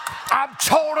 I'm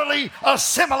totally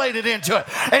assimilated into it.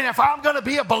 And if I'm going to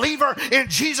be a believer in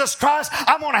Jesus Christ,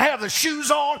 I'm going to have the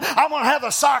shoes on. I'm going to have the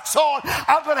socks on.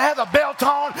 I'm going to have the belt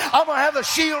on. I'm going to have the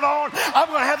shield on. I'm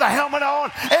going to have the helmet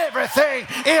on. Everything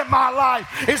in my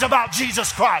life is about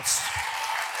Jesus Christ.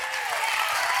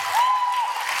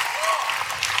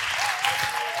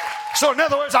 So in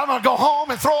other words, I'm going to go home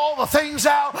and throw all the things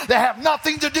out that have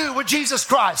nothing to do with Jesus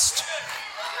Christ.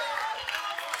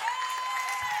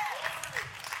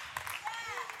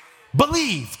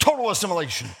 Believe, total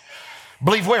assimilation.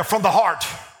 Believe where? From the heart.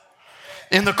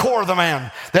 In the core of the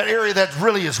man. That area that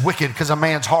really is wicked, because a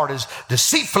man's heart is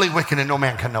deceitfully wicked and no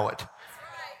man can know it.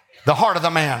 The heart of the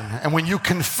man. And when you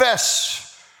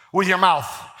confess with your mouth,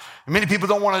 many people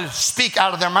don't want to speak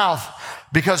out of their mouth,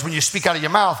 because when you speak out of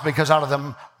your mouth, because out of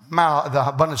the mouth, the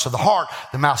abundance of the heart,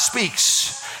 the mouth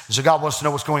speaks. And so God wants to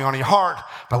know what's going on in your heart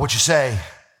by what you say.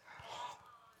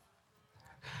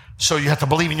 So you have to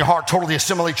believe in your heart, totally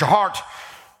assimilate your heart,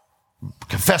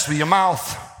 confess with your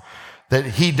mouth. that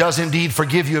he does indeed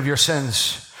forgive you of your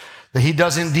sins, that he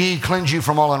does indeed cleanse you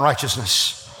from all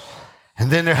unrighteousness. And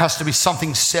then there has to be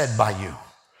something said by you.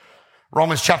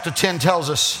 Romans chapter 10 tells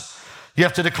us you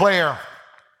have to declare,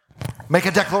 make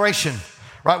a declaration,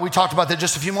 right? We talked about that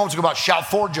just a few moments ago about shout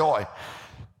for joy.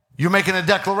 You're making a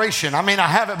declaration. I may not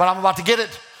have it, but I'm about to get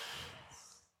it.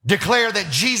 Declare that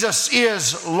Jesus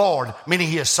is Lord, meaning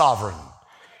he is sovereign,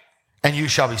 and you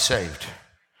shall be saved.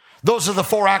 Those are the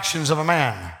 4 actions of a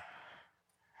man.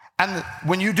 And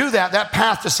when you do that, that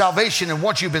path to salvation, and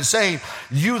once you've been saved,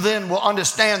 you then will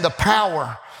understand the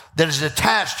power that is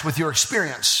attached with your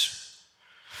experience.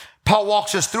 Paul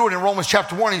walks us through it in Romans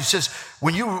chapter 1. He says,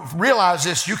 when you realize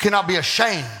this, you cannot be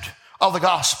ashamed of the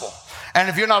gospel. And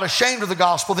if you're not ashamed of the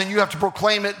gospel, then you have to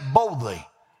proclaim it boldly.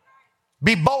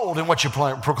 Be bold in what you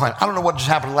proclaim. I don't know what just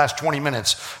happened in the last 20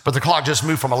 minutes, but the clock just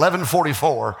moved from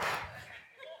 11:44.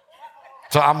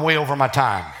 So I'm way over my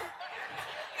time.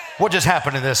 What just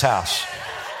happened in this house?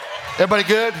 Everybody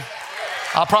good?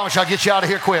 I promise you I'll get you out of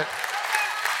here quick.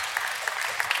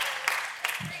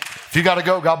 If you got to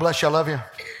go, God bless you. I love you.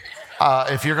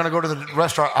 If you're going to go to the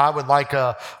restaurant, I would like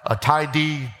a Thai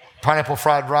D pineapple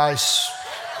fried rice.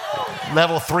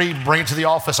 Level 3, bring it to the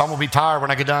office. I'm going to be tired when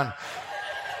I get done.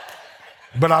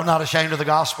 But I'm not ashamed of the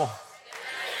gospel.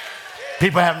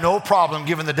 People have no problem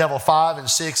giving the devil 5 and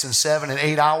 6 and 7 and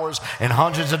 8 hours and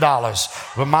hundreds of dollars.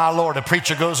 But my Lord, the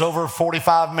preacher goes over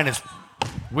 45 minutes.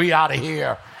 We out of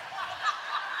here.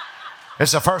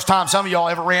 It's the first time some of y'all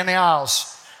ever ran the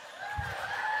aisles.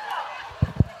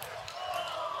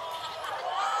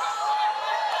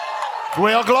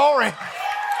 Well, glory.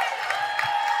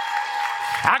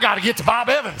 I got to get to Bob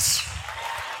Evans.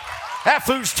 That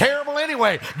food's terrible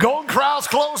anyway. Golden Corral's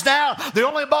closed down. The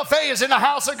only buffet is in the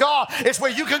house of God. It's where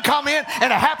you can come in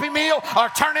and a Happy Meal or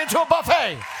turn into a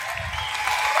buffet.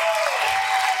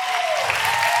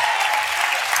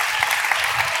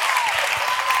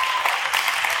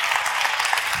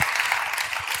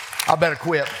 I better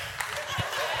quit.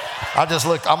 I just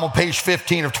looked. I'm on page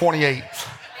 15 of 28.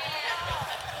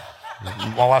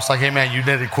 My wife's like, hey, man, you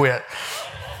need to quit.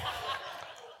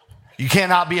 You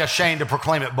cannot be ashamed to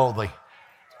proclaim it boldly.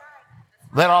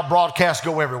 Let our broadcast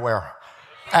go everywhere.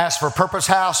 As for Purpose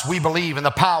House, we believe in the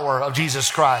power of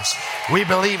Jesus Christ. We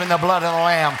believe in the blood of the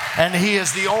Lamb, and he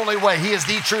is the only way. He is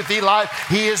the truth, the life.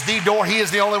 He is the door. He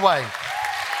is the only way.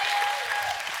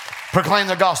 Proclaim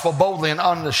the gospel boldly and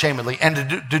unashamedly. And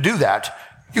to do that,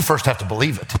 you first have to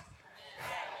believe it.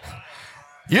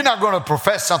 You're not going to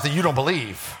profess something you don't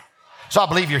believe. So I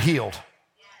believe you're healed.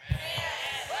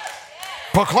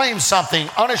 Proclaim something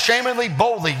unashamedly,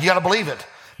 boldly. You got to believe it.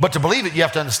 But to believe it, you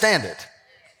have to understand it.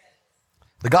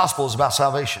 The gospel is about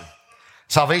salvation.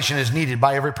 Salvation is needed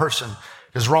by every person.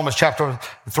 Because Romans chapter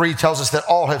 3 tells us that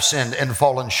all have sinned and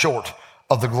fallen short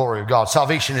of the glory of God.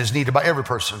 Salvation is needed by every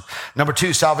person. Number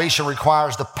 2, salvation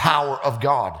requires the power of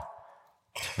God.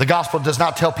 The gospel does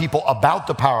not tell people about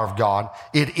the power of God.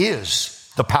 It is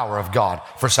the power of God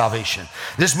for salvation.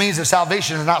 This means that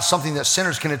salvation is not something that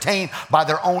sinners can attain by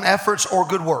their own efforts or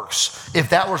good works.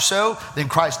 If that were so, then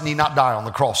Christ need not die on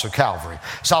the cross of Calvary.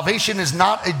 Salvation is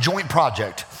not a joint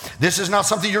project. This is not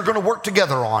something you're going to work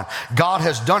together on. God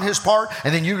has done his part,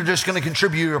 and then you're just going to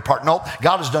contribute your part. Nope,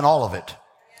 God has done all of it.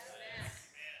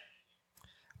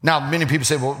 Now, many people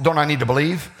say, well, don't I need to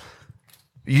believe?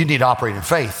 You need to operate in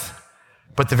faith.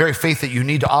 But the very faith that you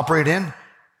need to operate in,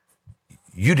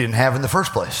 you didn't have in the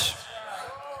first place.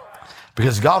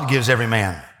 Because God gives every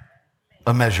man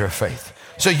a measure of faith.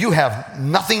 So you have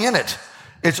nothing in it.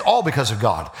 It's all because of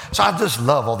God. So I just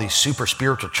love all these super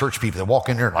spiritual church people that walk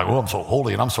in there and like, oh, I'm so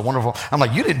holy and I'm so wonderful. I'm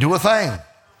like, you didn't do a thing.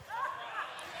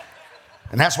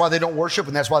 And that's why they don't worship,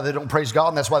 and that's why they don't praise God,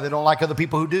 and that's why they don't like other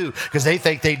people who do, because they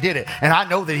think they did it. And I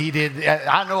know that he did.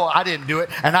 I know I didn't do it,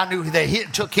 and I knew that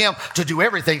it took him to do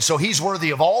everything. So he's worthy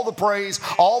of all the praise,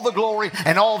 all the glory,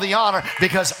 and all the honor,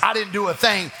 because I didn't do a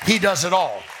thing. He does it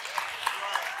all.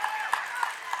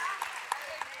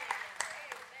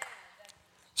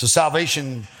 So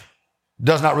salvation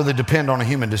does not really depend on a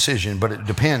human decision, but it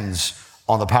depends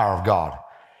on the power of God.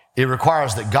 It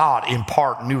requires that God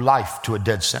impart new life to a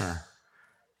dead sinner.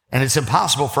 And it's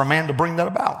impossible for a man to bring that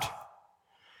about.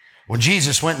 When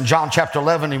Jesus went in John chapter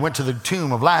 11, he went to the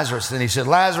tomb of Lazarus and he said,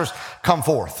 Lazarus, come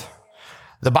forth.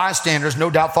 The bystanders no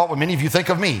doubt thought, what many of you think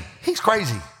of me. He's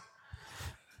crazy.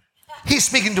 He's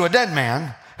speaking to a dead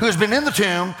man who has been in the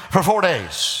tomb for 4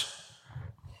 days.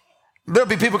 There'll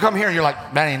be people come here and you're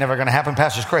like, that ain't never going to happen.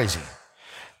 Pastor's crazy.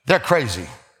 They're crazy.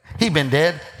 He's been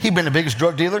dead. He's been the biggest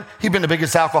drug dealer. He's been the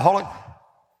biggest alcoholic.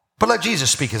 But let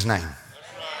Jesus speak his name.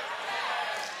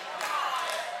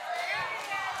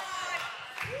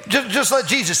 Just let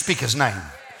Jesus speak his name.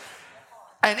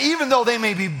 And even though they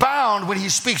may be bound when he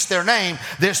speaks their name,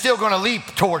 they're still going to leap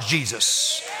towards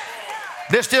Jesus.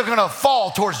 They're still going to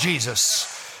fall towards Jesus.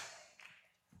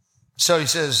 So he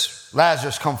says,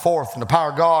 Lazarus, come forth. And the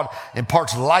power of God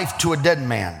imparts life to a dead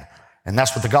man. And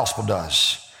that's what the gospel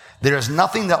does. There is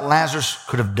nothing that Lazarus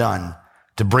could have done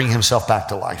to bring himself back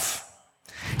to life.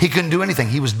 He couldn't do anything.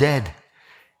 He was dead.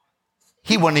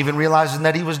 He wasn't even realizing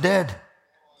that he was dead.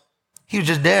 He was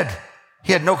just dead.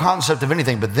 He had no concept of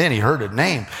anything, but then he heard a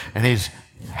name and he's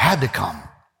had to come.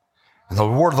 And the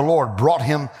word of the Lord brought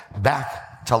him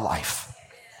back to life.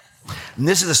 And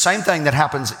this is the same thing that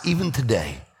happens even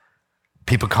today.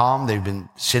 People come, they've been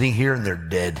sitting here and they're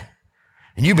dead.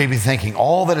 And you may be thinking,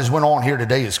 all that has went on here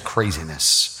today is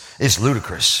craziness. It's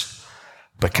ludicrous.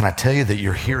 But can I tell you that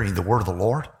you're hearing the word of the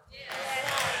Lord?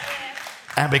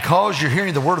 And because you're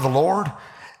hearing the word of the Lord,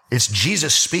 it's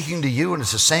Jesus speaking to you, and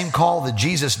it's the same call that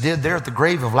Jesus did there at the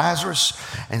grave of Lazarus.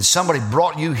 And somebody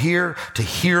brought you here to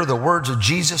hear the words of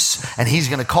Jesus, and he's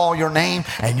going to call your name,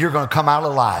 and you're going to come out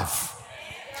alive.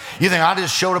 You think, I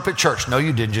just showed up at church. No,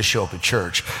 you didn't just show up at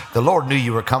church. The Lord knew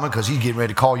you were coming because he's getting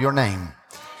ready to call your name.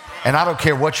 And I don't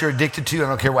care what you're addicted to. I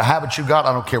don't care what habits you got.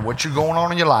 I don't care what you're going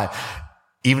on in your life.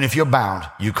 Even if you're bound,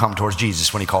 you come towards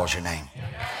Jesus when he calls your name.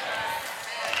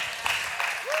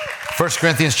 1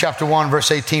 Corinthians chapter 1,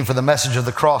 verse 18, for the message of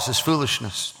the cross is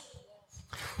foolishness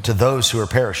to those who are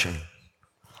perishing.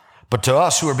 But to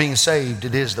us who are being saved,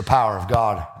 it is the power of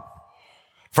God.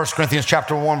 1 Corinthians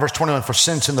chapter 1, verse 21, for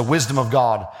since in the wisdom of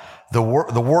God, the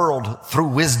world through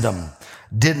wisdom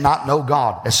did not know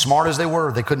God. As smart as they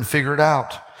were, they couldn't figure it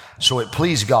out. So it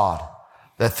pleased God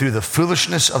that through the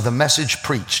foolishness of the message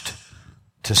preached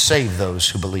to save those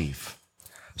who believe.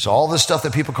 So all this stuff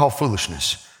that people call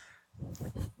foolishness,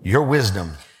 your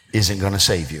wisdom isn't going to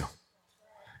save you.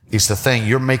 It's the thing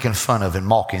you're making fun of and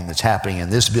mocking that's happening in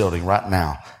this building right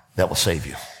now that will save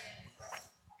you.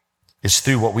 It's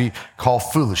through what we call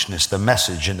foolishness, the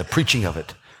message and the preaching of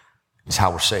it is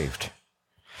how we're saved.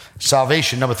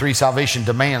 Salvation, number 3, salvation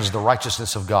demands the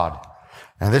righteousness of God.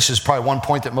 And this is probably one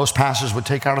point that most pastors would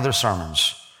take out of their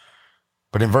sermons.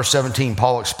 But in verse 17,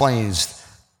 Paul explains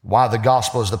why the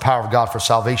gospel is the power of God for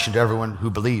salvation to everyone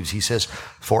who believes. He says,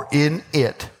 for in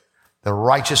it, the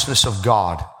righteousness of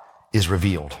God is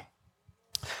revealed.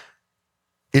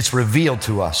 It's revealed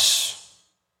to us,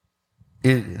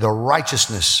 the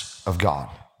righteousness of God.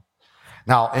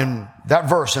 Now, in that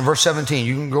verse, in verse 17,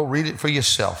 you can go read it for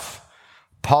yourself.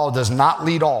 Paul does not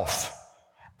lead off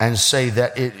and say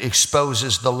that it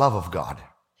exposes the love of God.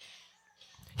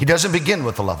 He doesn't begin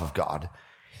with the love of God.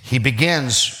 He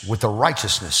begins with the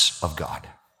righteousness of God.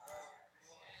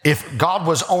 If God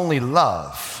was only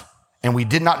love and we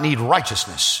did not need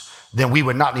righteousness, then we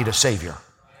would not need a Savior.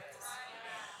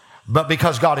 But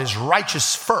because God is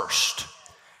righteous first,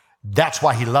 that's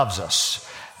why he loves us.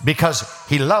 Because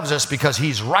he loves us because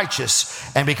he's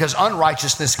righteous, and because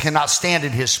unrighteousness cannot stand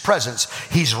in his presence.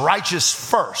 He's righteous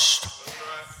first.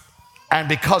 And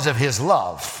because of his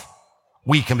love,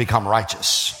 we can become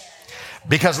righteous.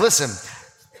 Because listen,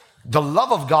 the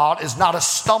love of God is not a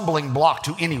stumbling block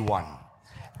to anyone.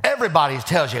 Everybody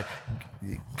tells you,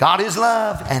 God is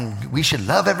love, and we should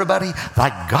love everybody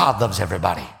like God loves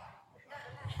everybody.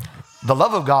 The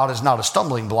love of God is not a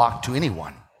stumbling block to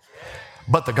anyone.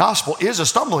 But the gospel is a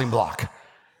stumbling block.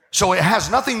 So it has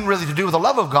nothing really to do with the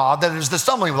love of God that is the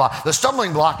stumbling block. The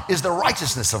stumbling block is the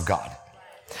righteousness of God.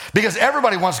 Because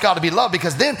everybody wants God to be loved,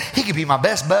 because then he can be my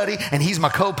best buddy and he's my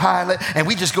co-pilot and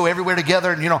we just go everywhere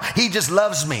together and, he just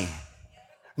loves me.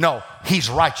 No, he's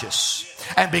righteous.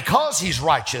 And because he's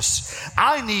righteous,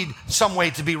 I need some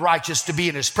way to be righteous to be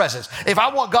in his presence. If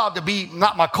I want God to be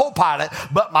not my co-pilot,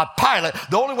 but my pilot,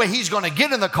 the only way he's going to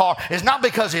get in the car is not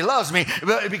because he loves me,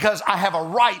 but because I have a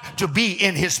right to be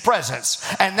in his presence.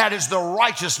 And that is the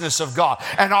righteousness of God.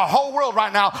 And our whole world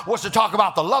right now wants to talk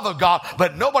about the love of God,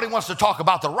 but nobody wants to talk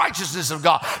about the righteousness of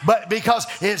God. But because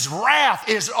his wrath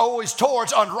is always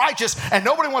towards unrighteous, and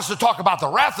nobody wants to talk about the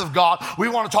wrath of God, we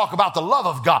want to talk about the love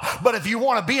of God. But if you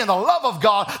want to be in the love of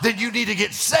God, then you need to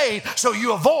get saved so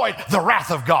you avoid the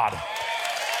wrath of God.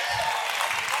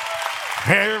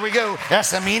 Here we go.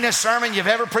 That's the meanest sermon you've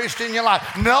ever preached in your life.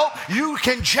 No, you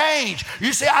can change.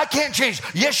 You say, I can't change.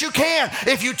 Yes, you can.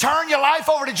 If you turn your life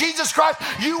over to Jesus Christ,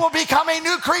 you will become a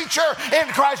new creature in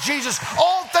Christ Jesus.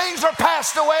 All things are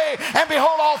passed away, and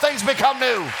behold, all things become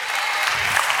new.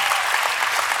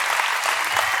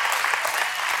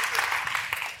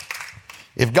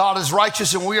 If God is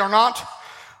righteous and we are not,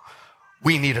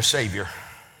 we need a Savior.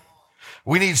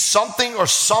 We need something or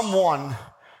someone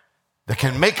that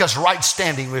can make us right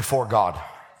standing before God.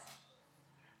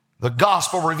 The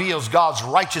gospel reveals God's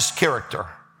righteous character,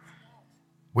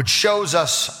 which shows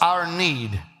us our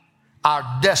need,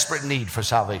 our desperate need for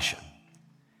salvation.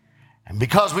 And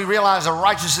because we realize the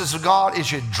righteousness of God, it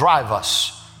should drive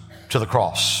us to the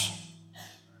cross.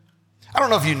 I don't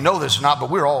know if you know this or not, but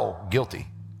we're all guilty.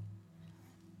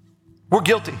 We're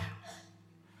guilty.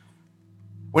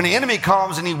 When the enemy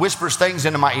comes and he whispers things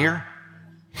into my ear,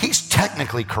 he's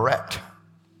technically correct.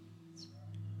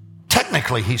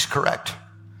 Technically, he's correct.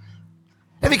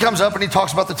 If he comes up and he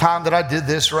talks about the time that I did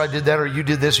this or I did that or you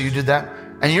did this or you did that,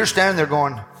 and you're standing there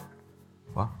going,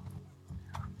 well,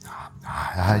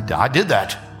 I did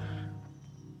that.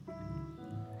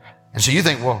 And so you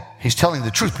think, well, he's telling the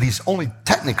truth, but he's only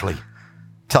technically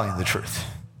telling the truth.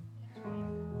 I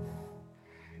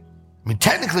mean,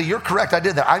 technically, you're correct. I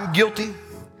did that. I'm guilty.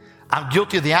 I'm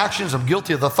guilty of the actions. I'm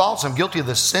guilty of the thoughts. I'm guilty of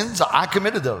the sins. I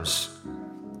committed those.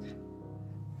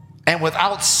 And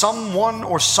without someone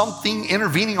or something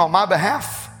intervening on my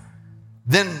behalf,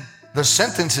 then the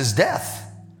sentence is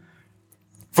death.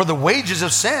 For the wages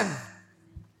of sin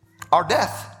are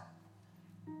death.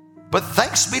 But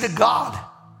thanks be to God,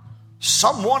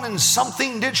 someone and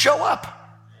something did show up.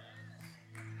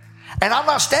 And I'm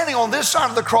not standing on this side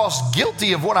of the cross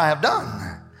guilty of what I have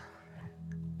done.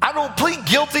 I don't plead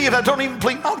guilty, and I don't even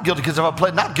plead not guilty, because if I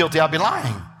pled not guilty, I'd be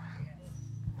lying.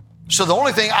 So the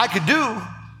only thing I could do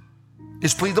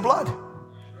is plead the blood.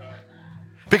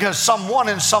 Because someone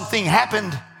and something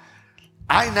happened,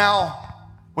 I now,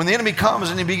 when the enemy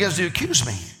comes and he begins to accuse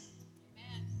me,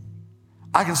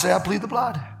 I can say I plead the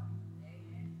blood.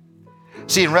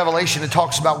 See, in Revelation, it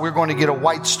talks about we're going to get a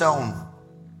white stone.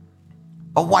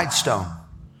 A white stone.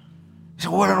 You say,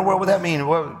 what in the world would that mean?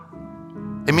 Well,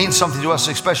 it means something to us,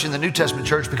 especially in the New Testament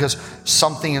church, because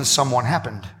something and someone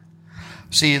happened.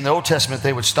 See, in the Old Testament,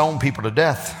 they would stone people to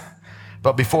death.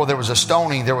 But before there was a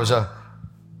stoning, there was a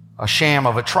sham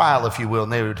of a trial, if you will.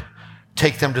 And they would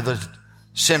take them to the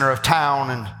center of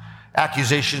town, and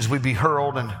accusations would be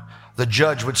hurled, and the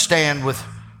judge would stand with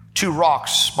two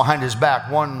rocks behind his back,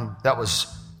 one that was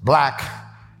black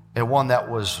and one that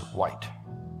was white.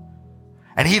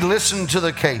 And he listened to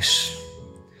the case.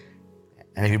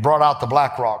 And if he brought out the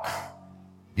black rock,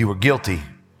 you were guilty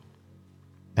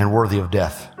and worthy of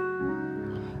death.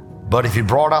 But if he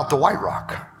brought out the white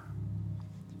rock,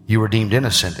 you were deemed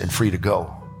innocent and free to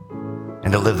go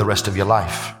and to live the rest of your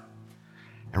life.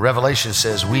 And Revelation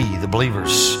says we, the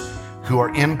believers who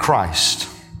are in Christ,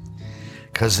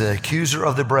 because the accuser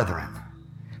of the brethren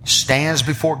stands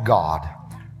before God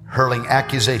hurling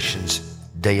accusations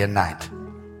day and night.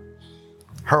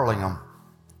 Hurling them.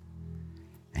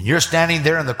 And you're standing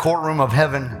there in the courtroom of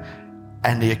heaven,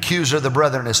 and the accuser of the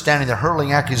brethren is standing there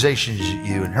hurling accusations at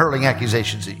you and hurling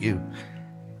accusations at you.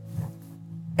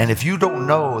 And if you don't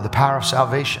know the power of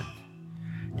salvation,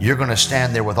 you're going to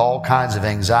stand there with all kinds of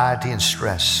anxiety and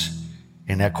stress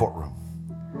in that courtroom.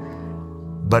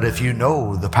 But if you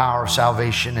know the power of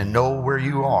salvation and know where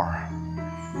you are,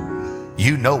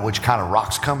 you know which kind of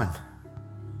rock's coming.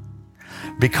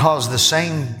 Because the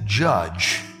same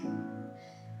judge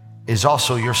is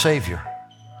also your Savior.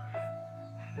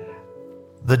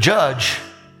 The judge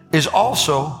is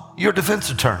also your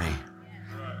defense attorney.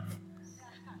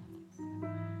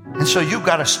 And so you've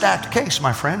got a stacked case,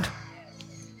 my friend.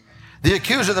 The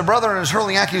accuser of the brethren is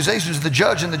hurling accusations to the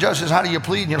judge, and the judge says, how do you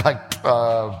plead? And you're like,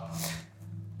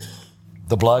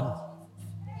 the blood.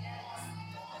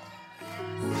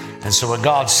 And so when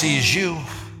God sees you,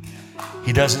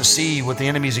 he doesn't see what the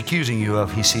enemy's accusing you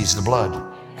of. He sees the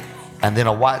blood. And then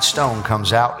a white stone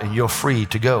comes out, and you're free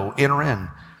to go. Enter in.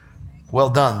 Well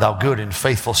done, thou good and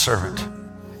faithful servant,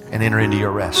 and enter into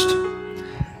your rest.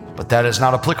 But that is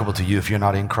not applicable to you if you're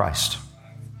not in Christ.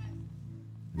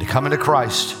 To come into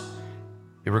Christ,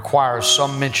 it requires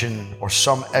some mention or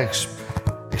some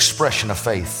expression of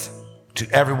faith to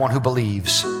everyone who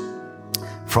believes,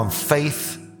 from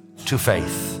faith to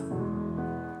faith.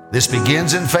 This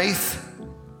begins in faith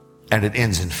and it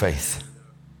ends in faith.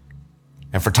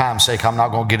 And for time's sake, I'm not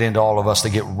going to get into all of us that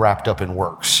get wrapped up in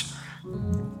works.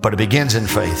 But it begins in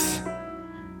faith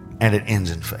and it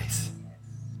ends in faith.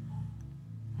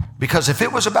 Because if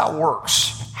it was about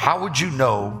works, how would you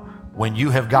know when you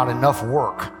have got enough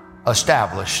work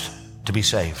established to be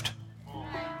saved?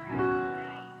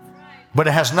 But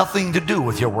it has nothing to do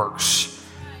with your works.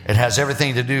 It has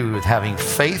everything to do with having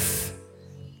faith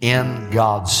in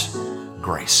God's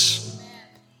grace.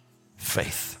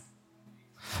 Faith.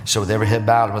 So with every head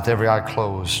bowed and with every eye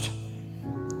closed,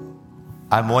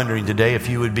 I'm wondering today if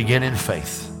you would begin in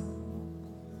faith.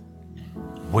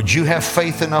 Would you have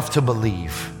faith enough to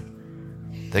believe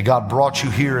that God brought you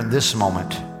here in this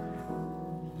moment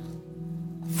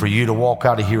for you to walk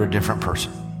out of here a different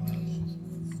person.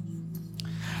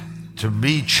 To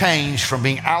be changed from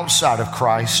being outside of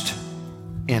Christ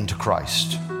into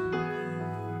Christ.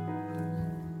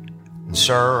 And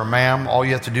sir or ma'am, all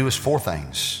you have to do is 4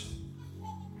 things.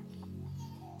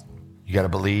 You got to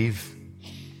believe.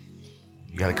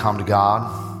 You got to come to God.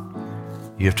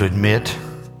 You have to admit.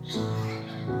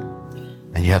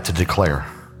 And you have to declare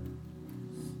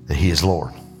that He is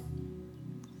Lord.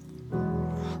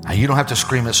 Now, you don't have to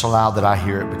scream it so loud that I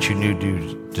hear it, but you need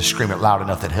to scream it loud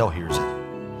enough that hell hears it.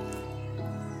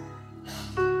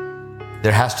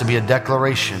 There has to be a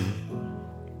declaration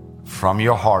from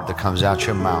your heart that comes out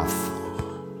your mouth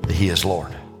that He is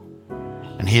Lord.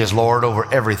 And He is Lord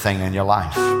over everything in your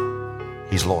life.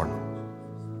 He's Lord.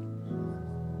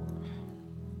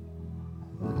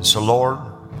 So Lord,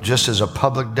 just as a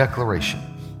public declaration,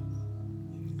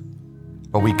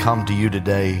 but we come to you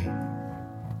today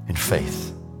in faith.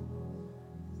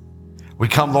 We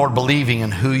come, Lord, believing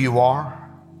in who you are,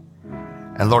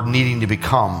 and Lord, needing to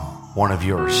become one of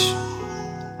yours.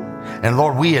 And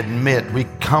Lord, we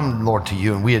come, Lord, to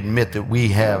you, and we admit that we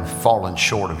have fallen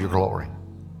short of your glory.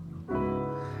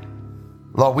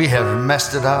 Lord, we have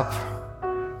messed it up.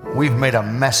 We've made a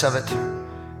mess of it.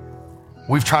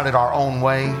 We've tried it our own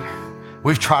way.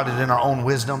 We've tried it in our own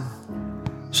wisdom.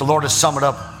 So Lord, to sum it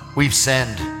up, we've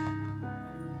sinned.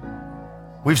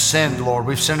 We've sinned, Lord.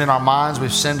 We've sinned in our minds.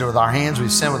 We've sinned with our hands.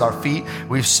 We've sinned with our feet.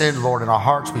 We've sinned, Lord, in our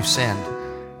hearts. We've sinned.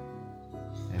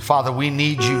 And Father, we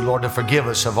need you, Lord, to forgive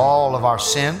us of all of our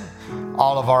sin,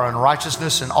 all of our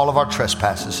unrighteousness, and all of our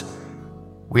trespasses.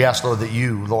 We ask, Lord, that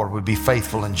you, Lord, would be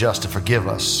faithful and just to forgive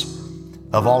us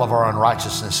of all of our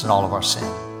unrighteousness and all of our sin.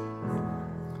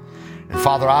 And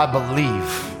Father, I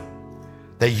believe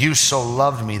that you so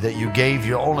loved me that you gave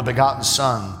your only begotten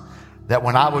Son, that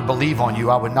when I would believe on you,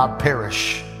 I would not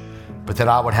perish, but that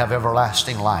I would have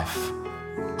everlasting life.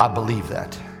 I believe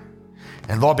that.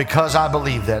 And Lord, because I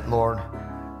believe that, Lord,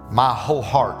 my whole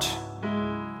heart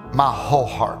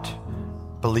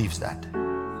believes that.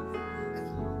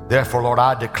 Therefore, Lord,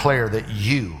 I declare that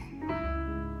you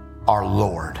are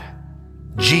Lord.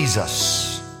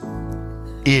 Jesus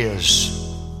is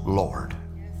Lord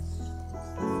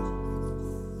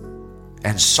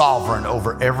and sovereign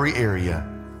over every area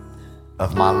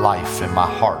of my life and my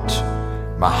heart,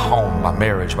 my home, my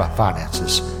marriage, my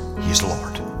finances. He's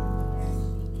Lord.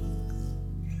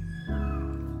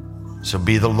 So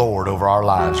be the Lord over our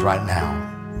lives right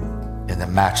now. In the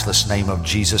matchless name of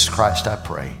Jesus Christ, I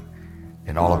pray.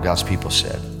 And all of God's people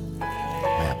said,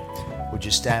 amen. Would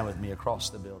you stand with me across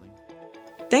the building?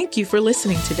 Thank you for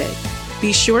listening today.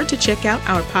 Be sure to check out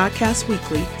our podcast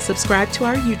weekly, subscribe to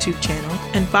our YouTube channel,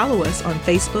 and follow us on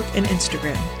Facebook and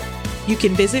Instagram. You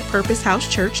can visit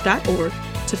purposehousechurch.org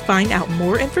to find out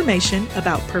more information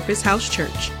about Purpose House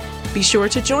Church. Be sure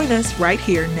to join us right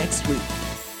here next week.